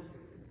something.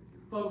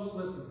 Folks,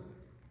 listen.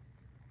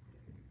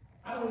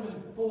 I don't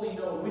even fully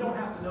know. We don't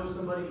have to know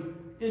somebody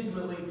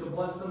intimately to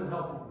bless them and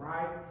help them,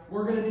 right?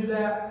 We're going to do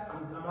that.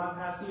 I'm not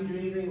asking you to do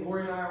anything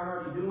Lori and I are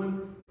already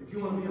doing. If you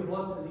want to be a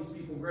blessing to these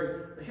people,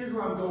 great. But here's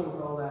where I'm going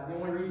with all that. The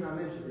only reason I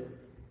mentioned it,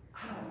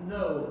 I don't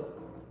know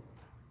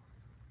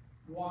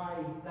why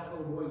that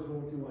little boy is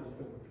going through what he's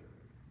going through.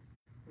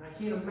 And I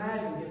can't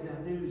imagine getting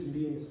that news and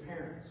being his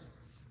parents.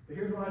 But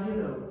here's what I do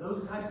know.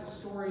 Those types of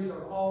stories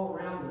are all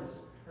around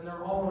us. And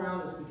they're all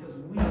around us because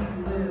we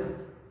live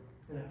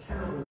in a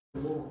terrible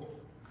world.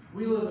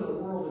 We live in a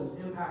world that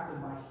is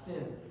impacted by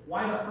sin.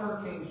 Why do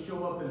hurricanes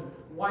show up and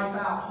wipe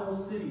out whole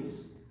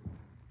cities?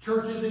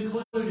 Churches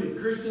included,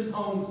 Christians'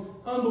 homes,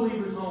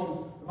 unbelievers'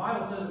 homes. The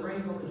Bible says it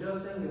rains on the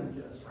just and the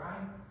unjust,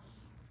 right?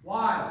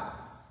 Why?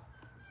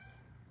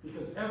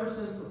 Because ever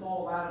since the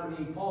fall of Adam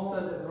and Eve, Paul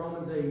says it in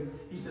Romans 8,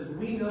 he says,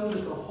 we know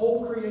that the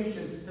whole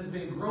creation has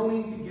been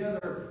groaning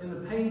together in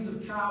the pains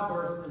of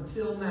childbirth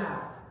until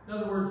now. In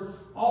other words,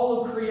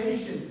 all of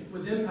creation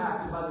was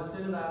impacted by the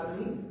sin of Adam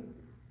and Eve.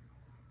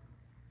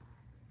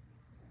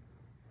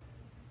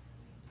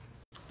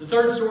 The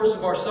third source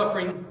of our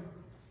suffering,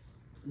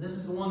 and this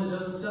is the one that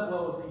doesn't sit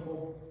well with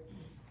people,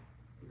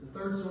 but the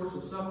third source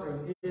of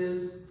suffering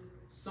is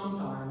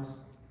sometimes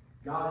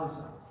God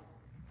Himself.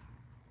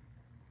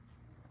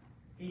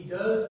 He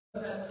does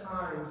at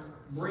times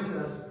bring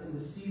us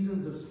into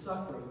seasons of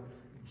suffering,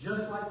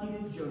 just like He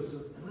did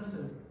Joseph. And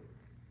listen,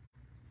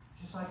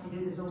 just like He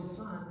did His own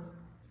son.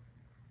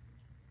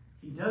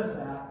 He does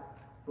that,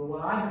 but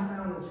what I have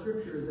found in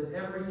Scripture is that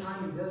every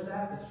time He does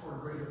that, it's for a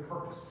greater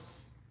purpose.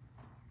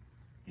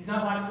 He's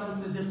not like some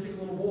sadistic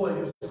little boy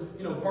who's,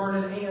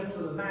 burning ants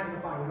with a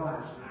magnifying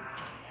glass.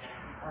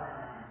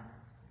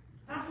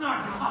 That's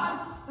not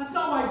God. That's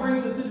not why He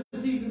brings us into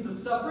seasons of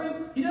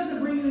suffering. He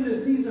doesn't bring you into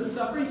a season of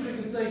suffering so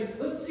He can say,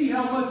 let's see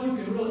how much you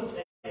can really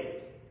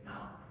take. No.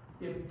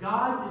 If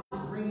God is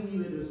bringing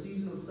you into a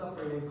season of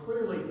suffering, and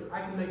clearly I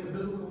can make a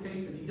biblical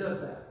case that He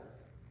does that,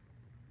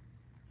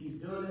 He's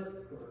doing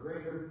it for a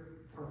greater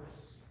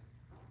purpose.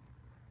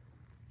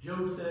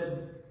 Job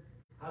said,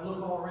 I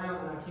look all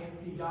around and I can't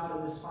see God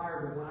in this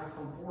fire, but when I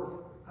come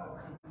forth, I will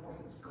come forth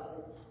as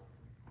gold.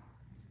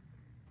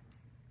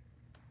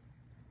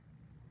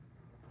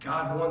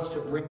 God wants to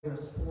bring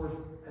us forth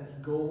as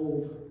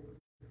gold.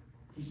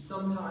 He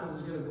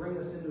sometimes is going to bring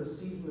us into a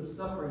season of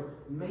suffering,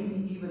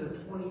 maybe even a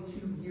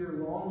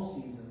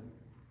 22-year-long season,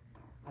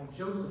 like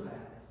Joseph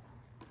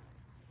had.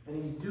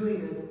 And He's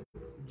doing it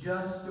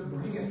just to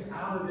bring us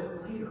out of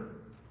it later.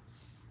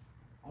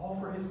 All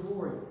for His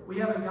glory. We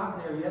haven't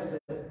gotten there yet,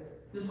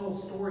 but this whole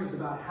story is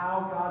about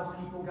how God's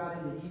people got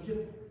into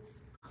Egypt.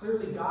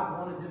 Clearly, God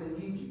wanted them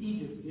in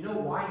Egypt. You know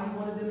why He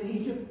wanted them in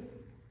Egypt?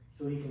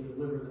 So He can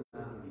deliver them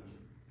out of Egypt.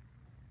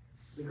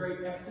 The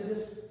great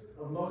Exodus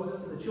of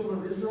Moses and the children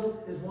of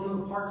Israel is one of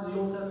the parts of the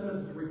Old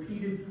Testament that's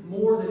repeated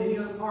more than any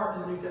other part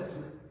in the New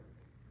Testament.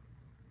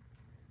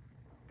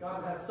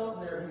 God has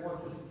something there He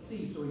wants us to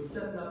see, so He's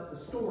setting up the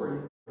story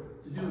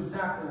to do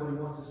exactly what He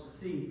wants us to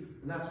see,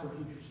 and that's for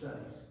future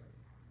studies.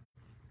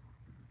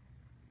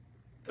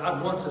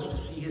 God wants us to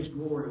see His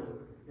glory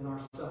in our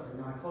suffering.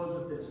 Now I close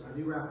with this, and I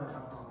do wrap up,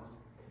 I promise.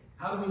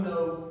 How do we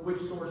know which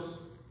source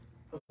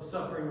of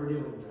suffering we're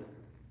dealing with?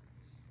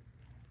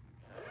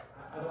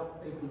 I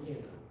don't think we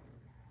can.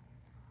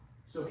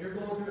 So if you're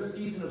going through a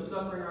season of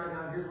suffering right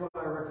now, here's what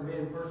I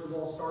recommend. First of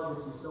all, start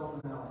with some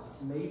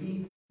self-analysis.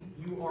 Maybe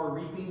you are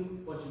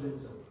reaping what you've been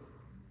sowing.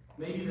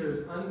 Maybe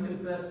there's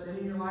unconfessed sin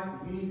in your life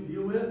that you need to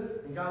deal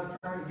with, and God's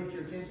trying to get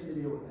your attention to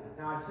deal with that.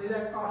 Now I say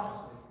that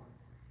cautiously,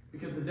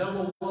 because the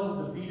devil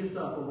loves to beat us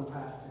up over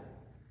past sin.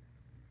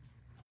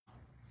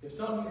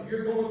 If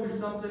you're going through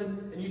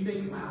something and you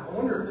think, wow, I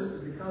wonder if this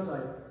is because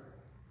I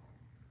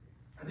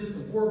did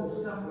some horrible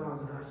stuff when I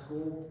was in high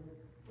school.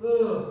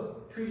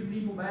 Treated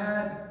people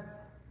bad.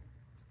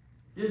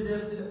 Did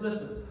this, did it.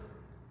 Listen,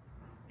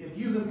 if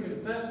you have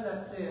confessed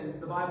that sin,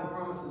 the Bible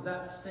promises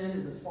that sin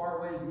is as far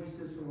away as the east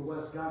is from the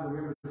west. God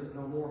remembers it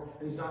no more,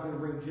 and He's not going to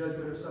bring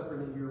judgment or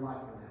suffering into your life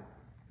for that.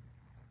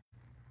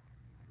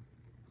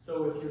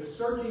 So if you're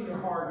searching your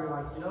heart, you're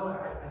like,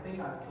 I think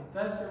I've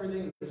confessed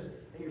everything,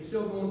 and you're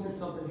still going through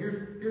something,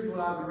 here's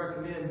what I would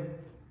recommend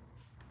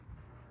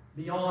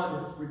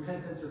beyond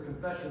repentance or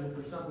confession if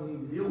there's something you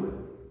need to deal with.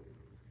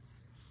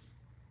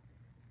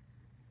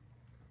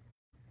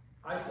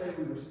 I say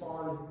we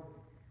respond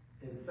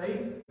in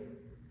faith,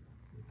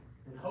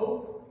 in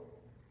hope,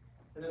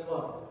 and in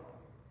love.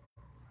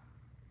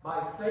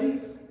 By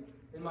faith,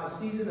 in my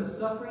season of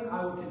suffering,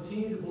 I will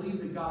continue to believe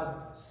that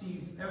God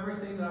sees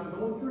everything that I'm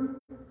going through.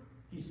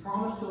 He's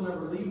promised He'll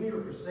never leave me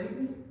or forsake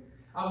me.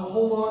 I will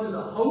hold on to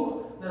the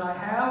hope that I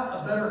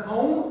have a better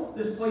home.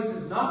 This place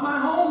is not my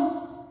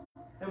home.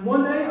 And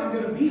one day I'm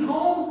going to be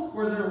home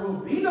where there will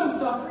be no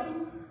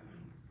suffering.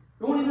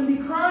 There won't even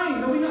be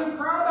crying. There'll be nothing to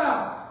cry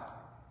about.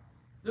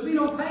 There'll be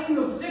no pain,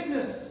 no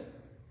sickness,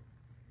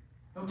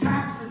 no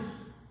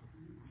taxes.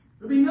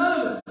 There'll be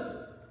none of it.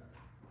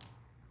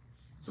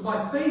 So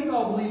by faith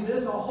I'll believe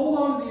this. I'll hold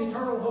on to the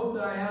eternal hope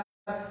that I have.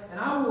 And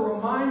I will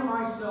remind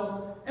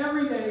myself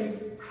every day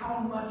how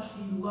much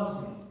He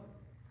loves me.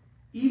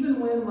 Even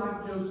when,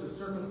 like Joseph,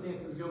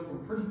 circumstances go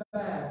from pretty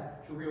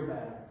bad to real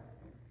bad,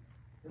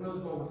 in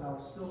those moments I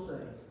will still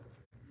say,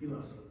 He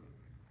loves me.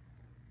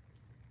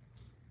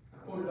 I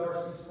quoted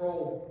R.C.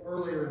 Sproul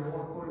earlier, and I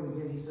want to quote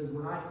him again. He says,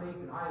 when I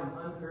think that I am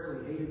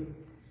unfairly hated,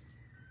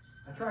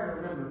 I try to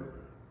remember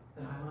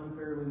that I'm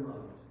unfairly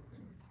loved.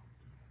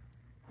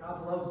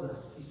 God loves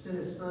us. He sent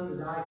His Son to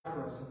die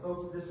for us. And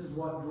folks, this is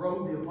what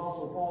drove the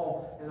Apostle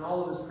Paul and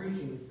all of his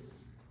preaching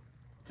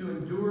to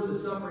endure the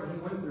suffering he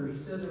went through. He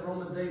says in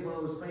Romans 8, one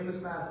of those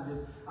famous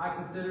passages, I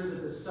consider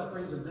that the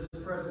sufferings of this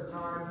present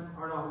time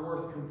are not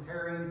worth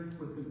comparing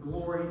with the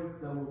glory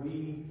that will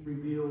be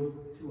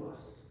revealed to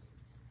us.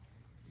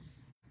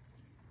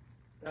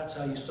 That's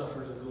how you suffer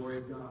the glory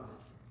of God.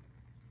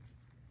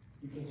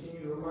 You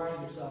continue to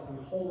remind yourself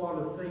and hold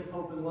on to faith,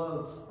 hope, and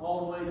love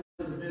all the way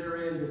to the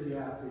bitter end if you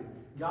have to.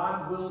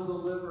 God will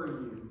deliver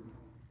you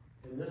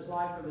in this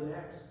life or the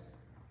next.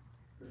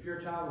 If you're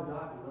a child of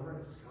God,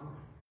 deliverance is coming.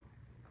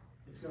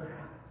 It's going to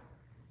happen.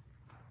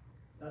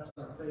 That's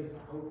our faith,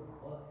 our hope, and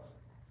our love.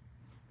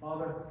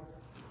 Father,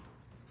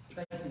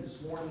 thank you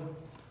this morning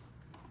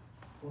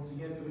once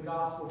again for the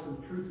gospel, for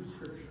the truth of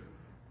Scripture.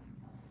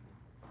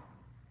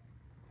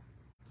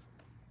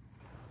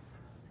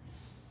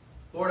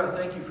 Lord, I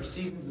thank you for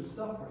seasons of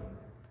suffering.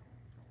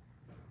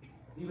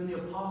 As even the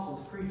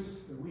apostles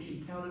preached that we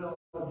should count it all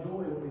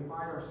joy when we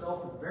find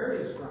ourselves in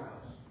various trials,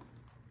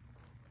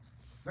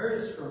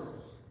 various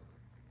struggles.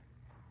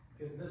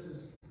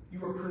 Because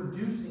you are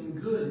producing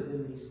good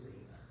in these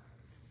things.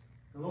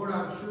 And Lord,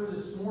 I'm sure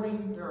this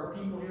morning there are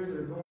people here that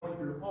are going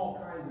through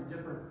all kinds of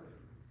different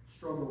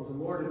struggles.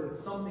 And Lord,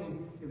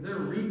 if they're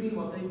reaping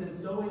what they've been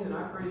sowing, then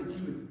I pray that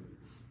you would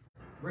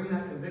bring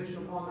that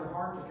conviction upon their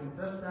heart to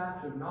confess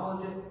that, to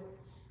acknowledge it,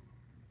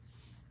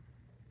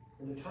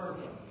 and to turn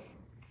from it.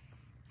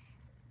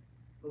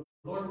 But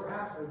Lord,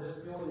 perhaps they're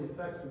just feeling the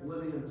effects of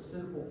living in a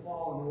sinful,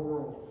 fallen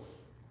world.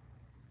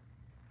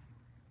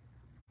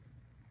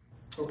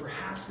 Or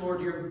perhaps,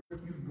 Lord,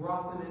 you've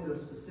brought them into a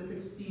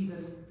specific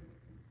season,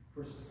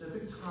 for a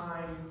specific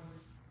time,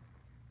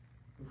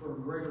 and for a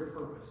greater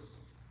purpose.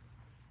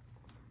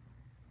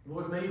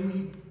 Lord, may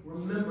we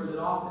remember that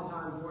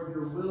oftentimes, Lord,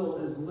 your will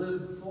is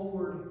lived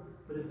forward,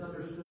 but it's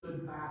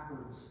understood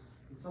backwards.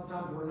 And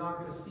sometimes we're not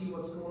going to see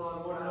what's going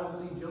on. Lord, I don't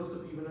believe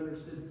Joseph even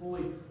understood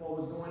fully what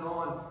was going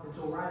on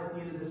until right at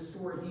the end of this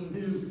story. He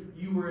knew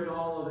you were in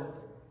all of it.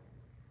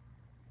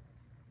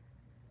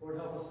 Lord,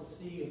 help us to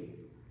see and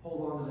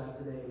hold on to that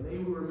today. And may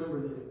we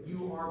remember that if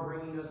you are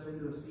bringing us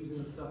into a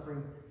season of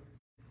suffering,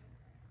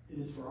 it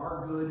is for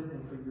our good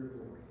and for your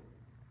glory.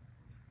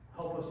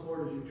 Help us,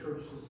 Lord, as your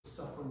church to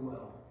suffer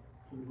well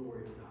to the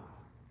glory of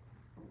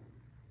God.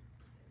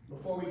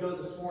 Before we go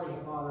this morning,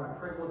 Father, I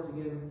pray once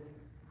again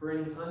for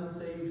any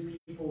unsaved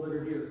people that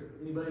are here.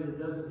 Anybody that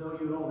doesn't know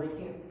you at all,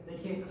 they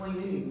can't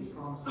claim any of these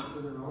promises for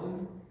their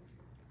own,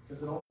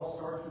 because it all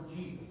starts with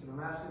Jesus. And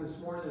I'm asking this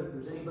morning that if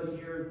there's anybody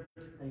here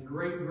and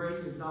great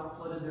grace has not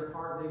flooded their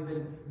heart, they've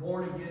been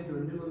born again to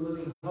a new and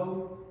living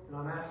hope, and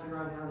I'm asking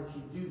right now that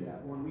you do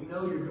that. Lord, we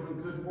know you're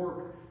doing good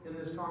work in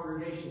this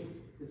congregation.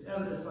 It's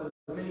evidenced by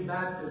the many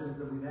baptisms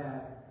that we've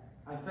had.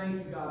 I thank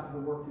you, God, for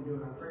the work you're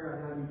doing. I pray right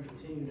now you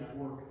continue that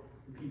work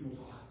in people's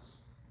hearts.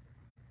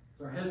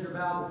 So our heads are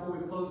bowed. Before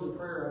we close in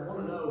prayer, I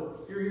want to know,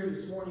 if you're here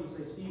this morning,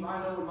 you say, Steve, I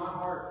know in my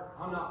heart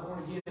I'm not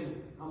born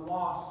again. I'm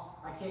lost.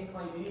 I can't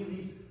claim any of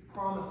these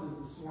promises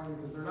this morning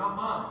because they're not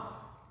mine.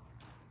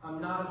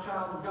 I'm not a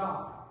child of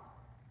God.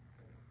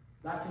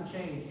 That can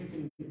change. You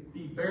can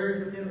be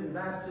buried with him in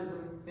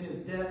baptism, in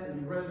his death,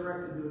 and be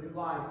resurrected to a new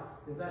life.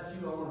 If that's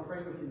you, I want to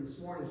pray with you this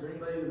morning. Is there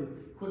anybody that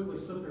would quickly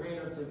slip their hand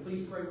up and say,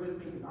 please pray with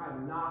me because I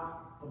am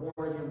not a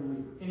born-again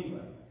believer?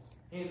 Anybody?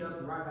 Hand up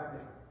and right back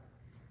down.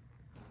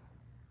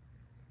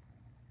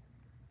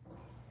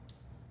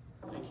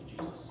 Thank you,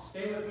 Jesus.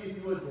 Stand with me if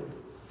you would, please.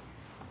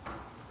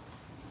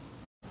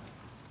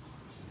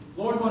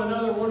 Lord, what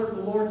another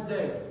wonderful Lord's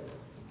Day.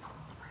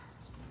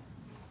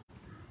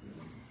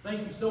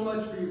 Thank you so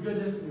much for your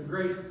goodness and your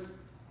grace.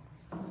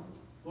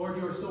 Lord,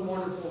 you are so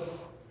wonderful.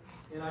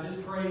 And I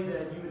just pray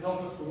that you would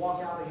help us to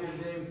walk out of here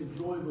today with the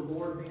joy of the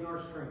Lord being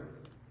our strength.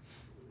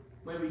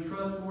 May we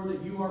trust, Lord,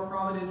 that you are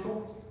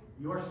providential,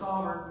 you are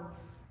sovereign,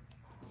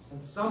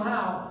 and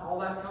somehow all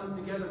that comes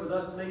together with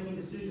us making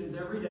decisions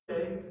every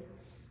day.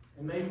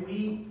 And may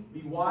we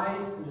be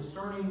wise and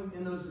discerning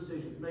in those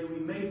decisions. May we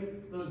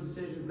make those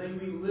decisions. May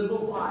we live a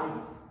life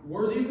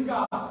worthy of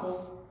the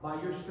gospel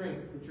by your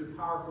strength, that you're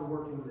powerful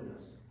working within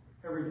us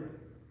every day.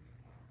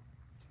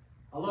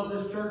 I love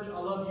this church. I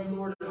love you,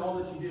 Lord, and all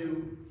that you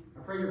do.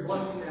 I pray your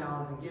blessing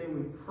now. And again,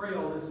 we pray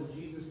all this in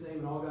Jesus' name,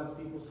 and all God's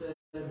people said.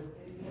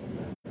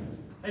 Amen.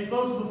 Hey,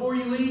 folks, before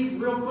you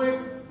leave, real quick,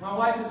 my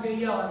wife is going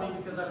to yell at me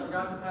because I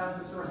forgot to pass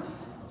this around.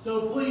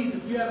 So please,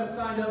 if you haven't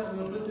signed up, I'm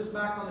going to put this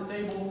back on the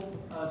table.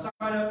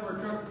 Sign up for a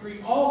trunk or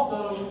treat.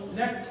 Also,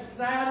 next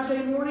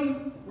Saturday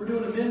morning, we're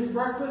doing a men's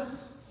breakfast.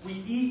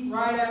 We eat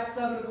right at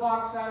 7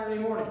 o'clock Saturday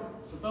morning.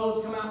 So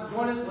fellas, come out and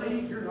join us.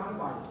 Ladies, you're not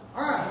invited.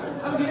 All right.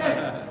 Have a good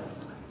day.